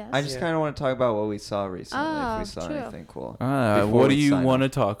 Yes. I just Yeah. kind of want to talk about what we saw recently. If Oh, we saw true. anything cool. What Before do we you sign want to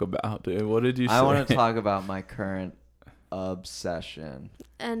off. talk about, dude? What did you say? I want to talk about my current obsession.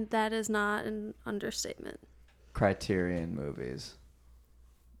 And that is not an understatement. Criterion movies.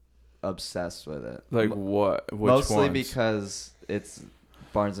 Obsessed with it. Like what? Which Mostly ones? because it's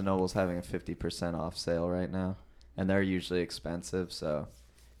Barnes and Noble's having a 50% off sale right now, and they're usually expensive, so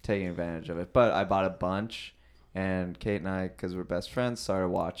taking advantage of it. But I bought a bunch, and Kate and I, because we're best friends, started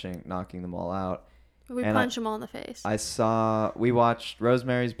watching, knocking them all out. We And punch him all in the face. We watched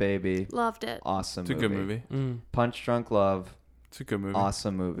Rosemary's Baby. Loved it. Awesome It's a movie. good movie. Mm. Punch Drunk Love. It's a good movie.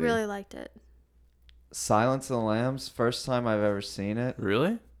 Awesome movie. Really liked it. Silence of the Lambs. First time I've ever seen it.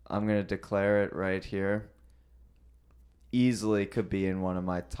 Really? I'm going to declare it right here. Easily could be in one of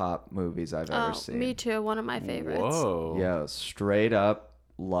my top movies I've ever seen. Me too. One of my favorites. Whoa. Yo, straight up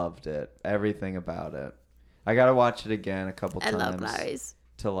loved it. Everything about it. I got to watch it again a couple I times. love Larry's.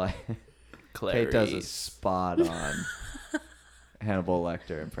 To like... Kate does a spot on Hannibal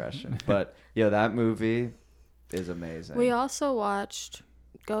Lecter impression. But, yo, that movie is amazing. We also watched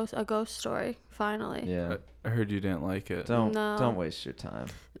A Ghost Story, finally. Yeah. I heard you didn't like it. Don't waste your time.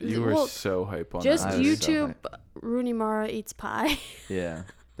 You were Well, so hype on Just I that. was so YouTube Rooney Mara eats pie. Yeah.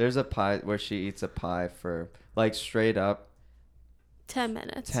 There's a pie where she eats a pie for, like, straight up 10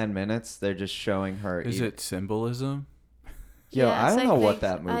 minutes. 10 minutes. They're just showing her Is eat. it symbolism? Yo, Yes, I don't know what think-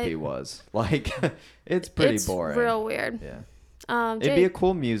 that movie was. Like, it's pretty it's boring. real weird. Yeah. It'd Jake, be a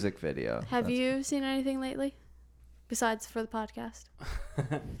cool music video. have That's- you seen anything lately? Besides for the podcast?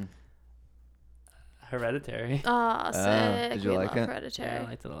 Hereditary. Oh, sick. did you We like love it? Yeah, Hereditary. I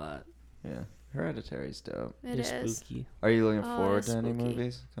liked it a lot. Yeah, Hereditary's dope. It It's is. spooky. Are you looking Oh, it forward is to any spooky.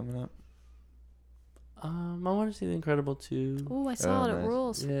 movies coming up? I want to see The Incredible 2. Ooh, I saw it. nice. It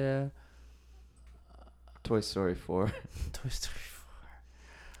rules. Yeah. Toy Story 4. Toy Story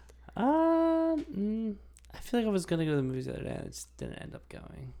 4. I feel like I was gonna go to the movies the other day and it just didn't end up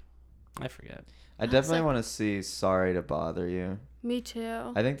going. I forget. I definitely like- want to see Sorry to Bother You. Me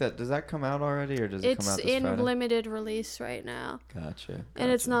too. I think does that come out already, or does it come It's out this in Friday? limited release right now, Gotcha.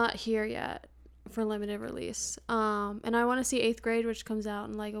 and it's gotcha. not here yet for limited release. And I want to see 8th Grade, which comes out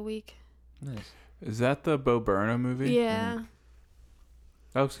in like a week. Nice. Is that the Bo Burnham movie? Yeah,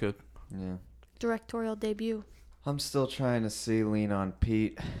 That looks good. Yeah. directorial debut. I'm still trying to see Lean on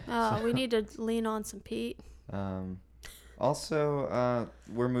Pete. Oh, we need to lean on some Pete. Also,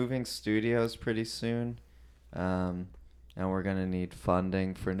 we're moving studios pretty soon, and we're gonna need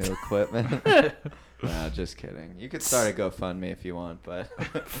funding for new equipment. Nah, just kidding. You could start a GoFundMe if you want, but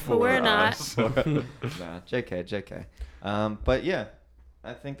But we're not. Nah, JK. But yeah,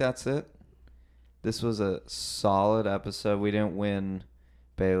 I think that's it. This was a solid episode. We didn't win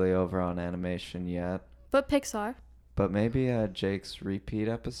Bailey over on animation yet, But Pixar. but maybe Jake's repeat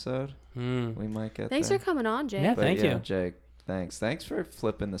episode we might get. Thanks there. for coming on, Jake. Yeah, But thank yeah, you. Jake. Thanks for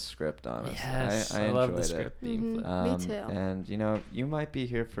flipping the script on us. Yes, I love the enjoyed script being Mhm. flipped. Me too. And you might be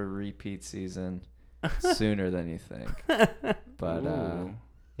here for repeat season sooner than you think. But Ooh.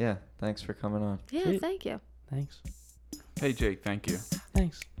 yeah, thanks for coming on. Yeah, Sweet. thank you. Thanks. Hey, Jake, thank you.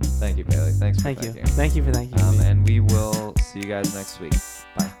 Thanks. Thank you, Bailey. Thanks for Thank you. thanking. Thank you for thanking me. And we will see you guys next week.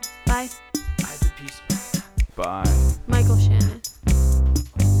 Bye. Bye. Bye. Michael Shannon.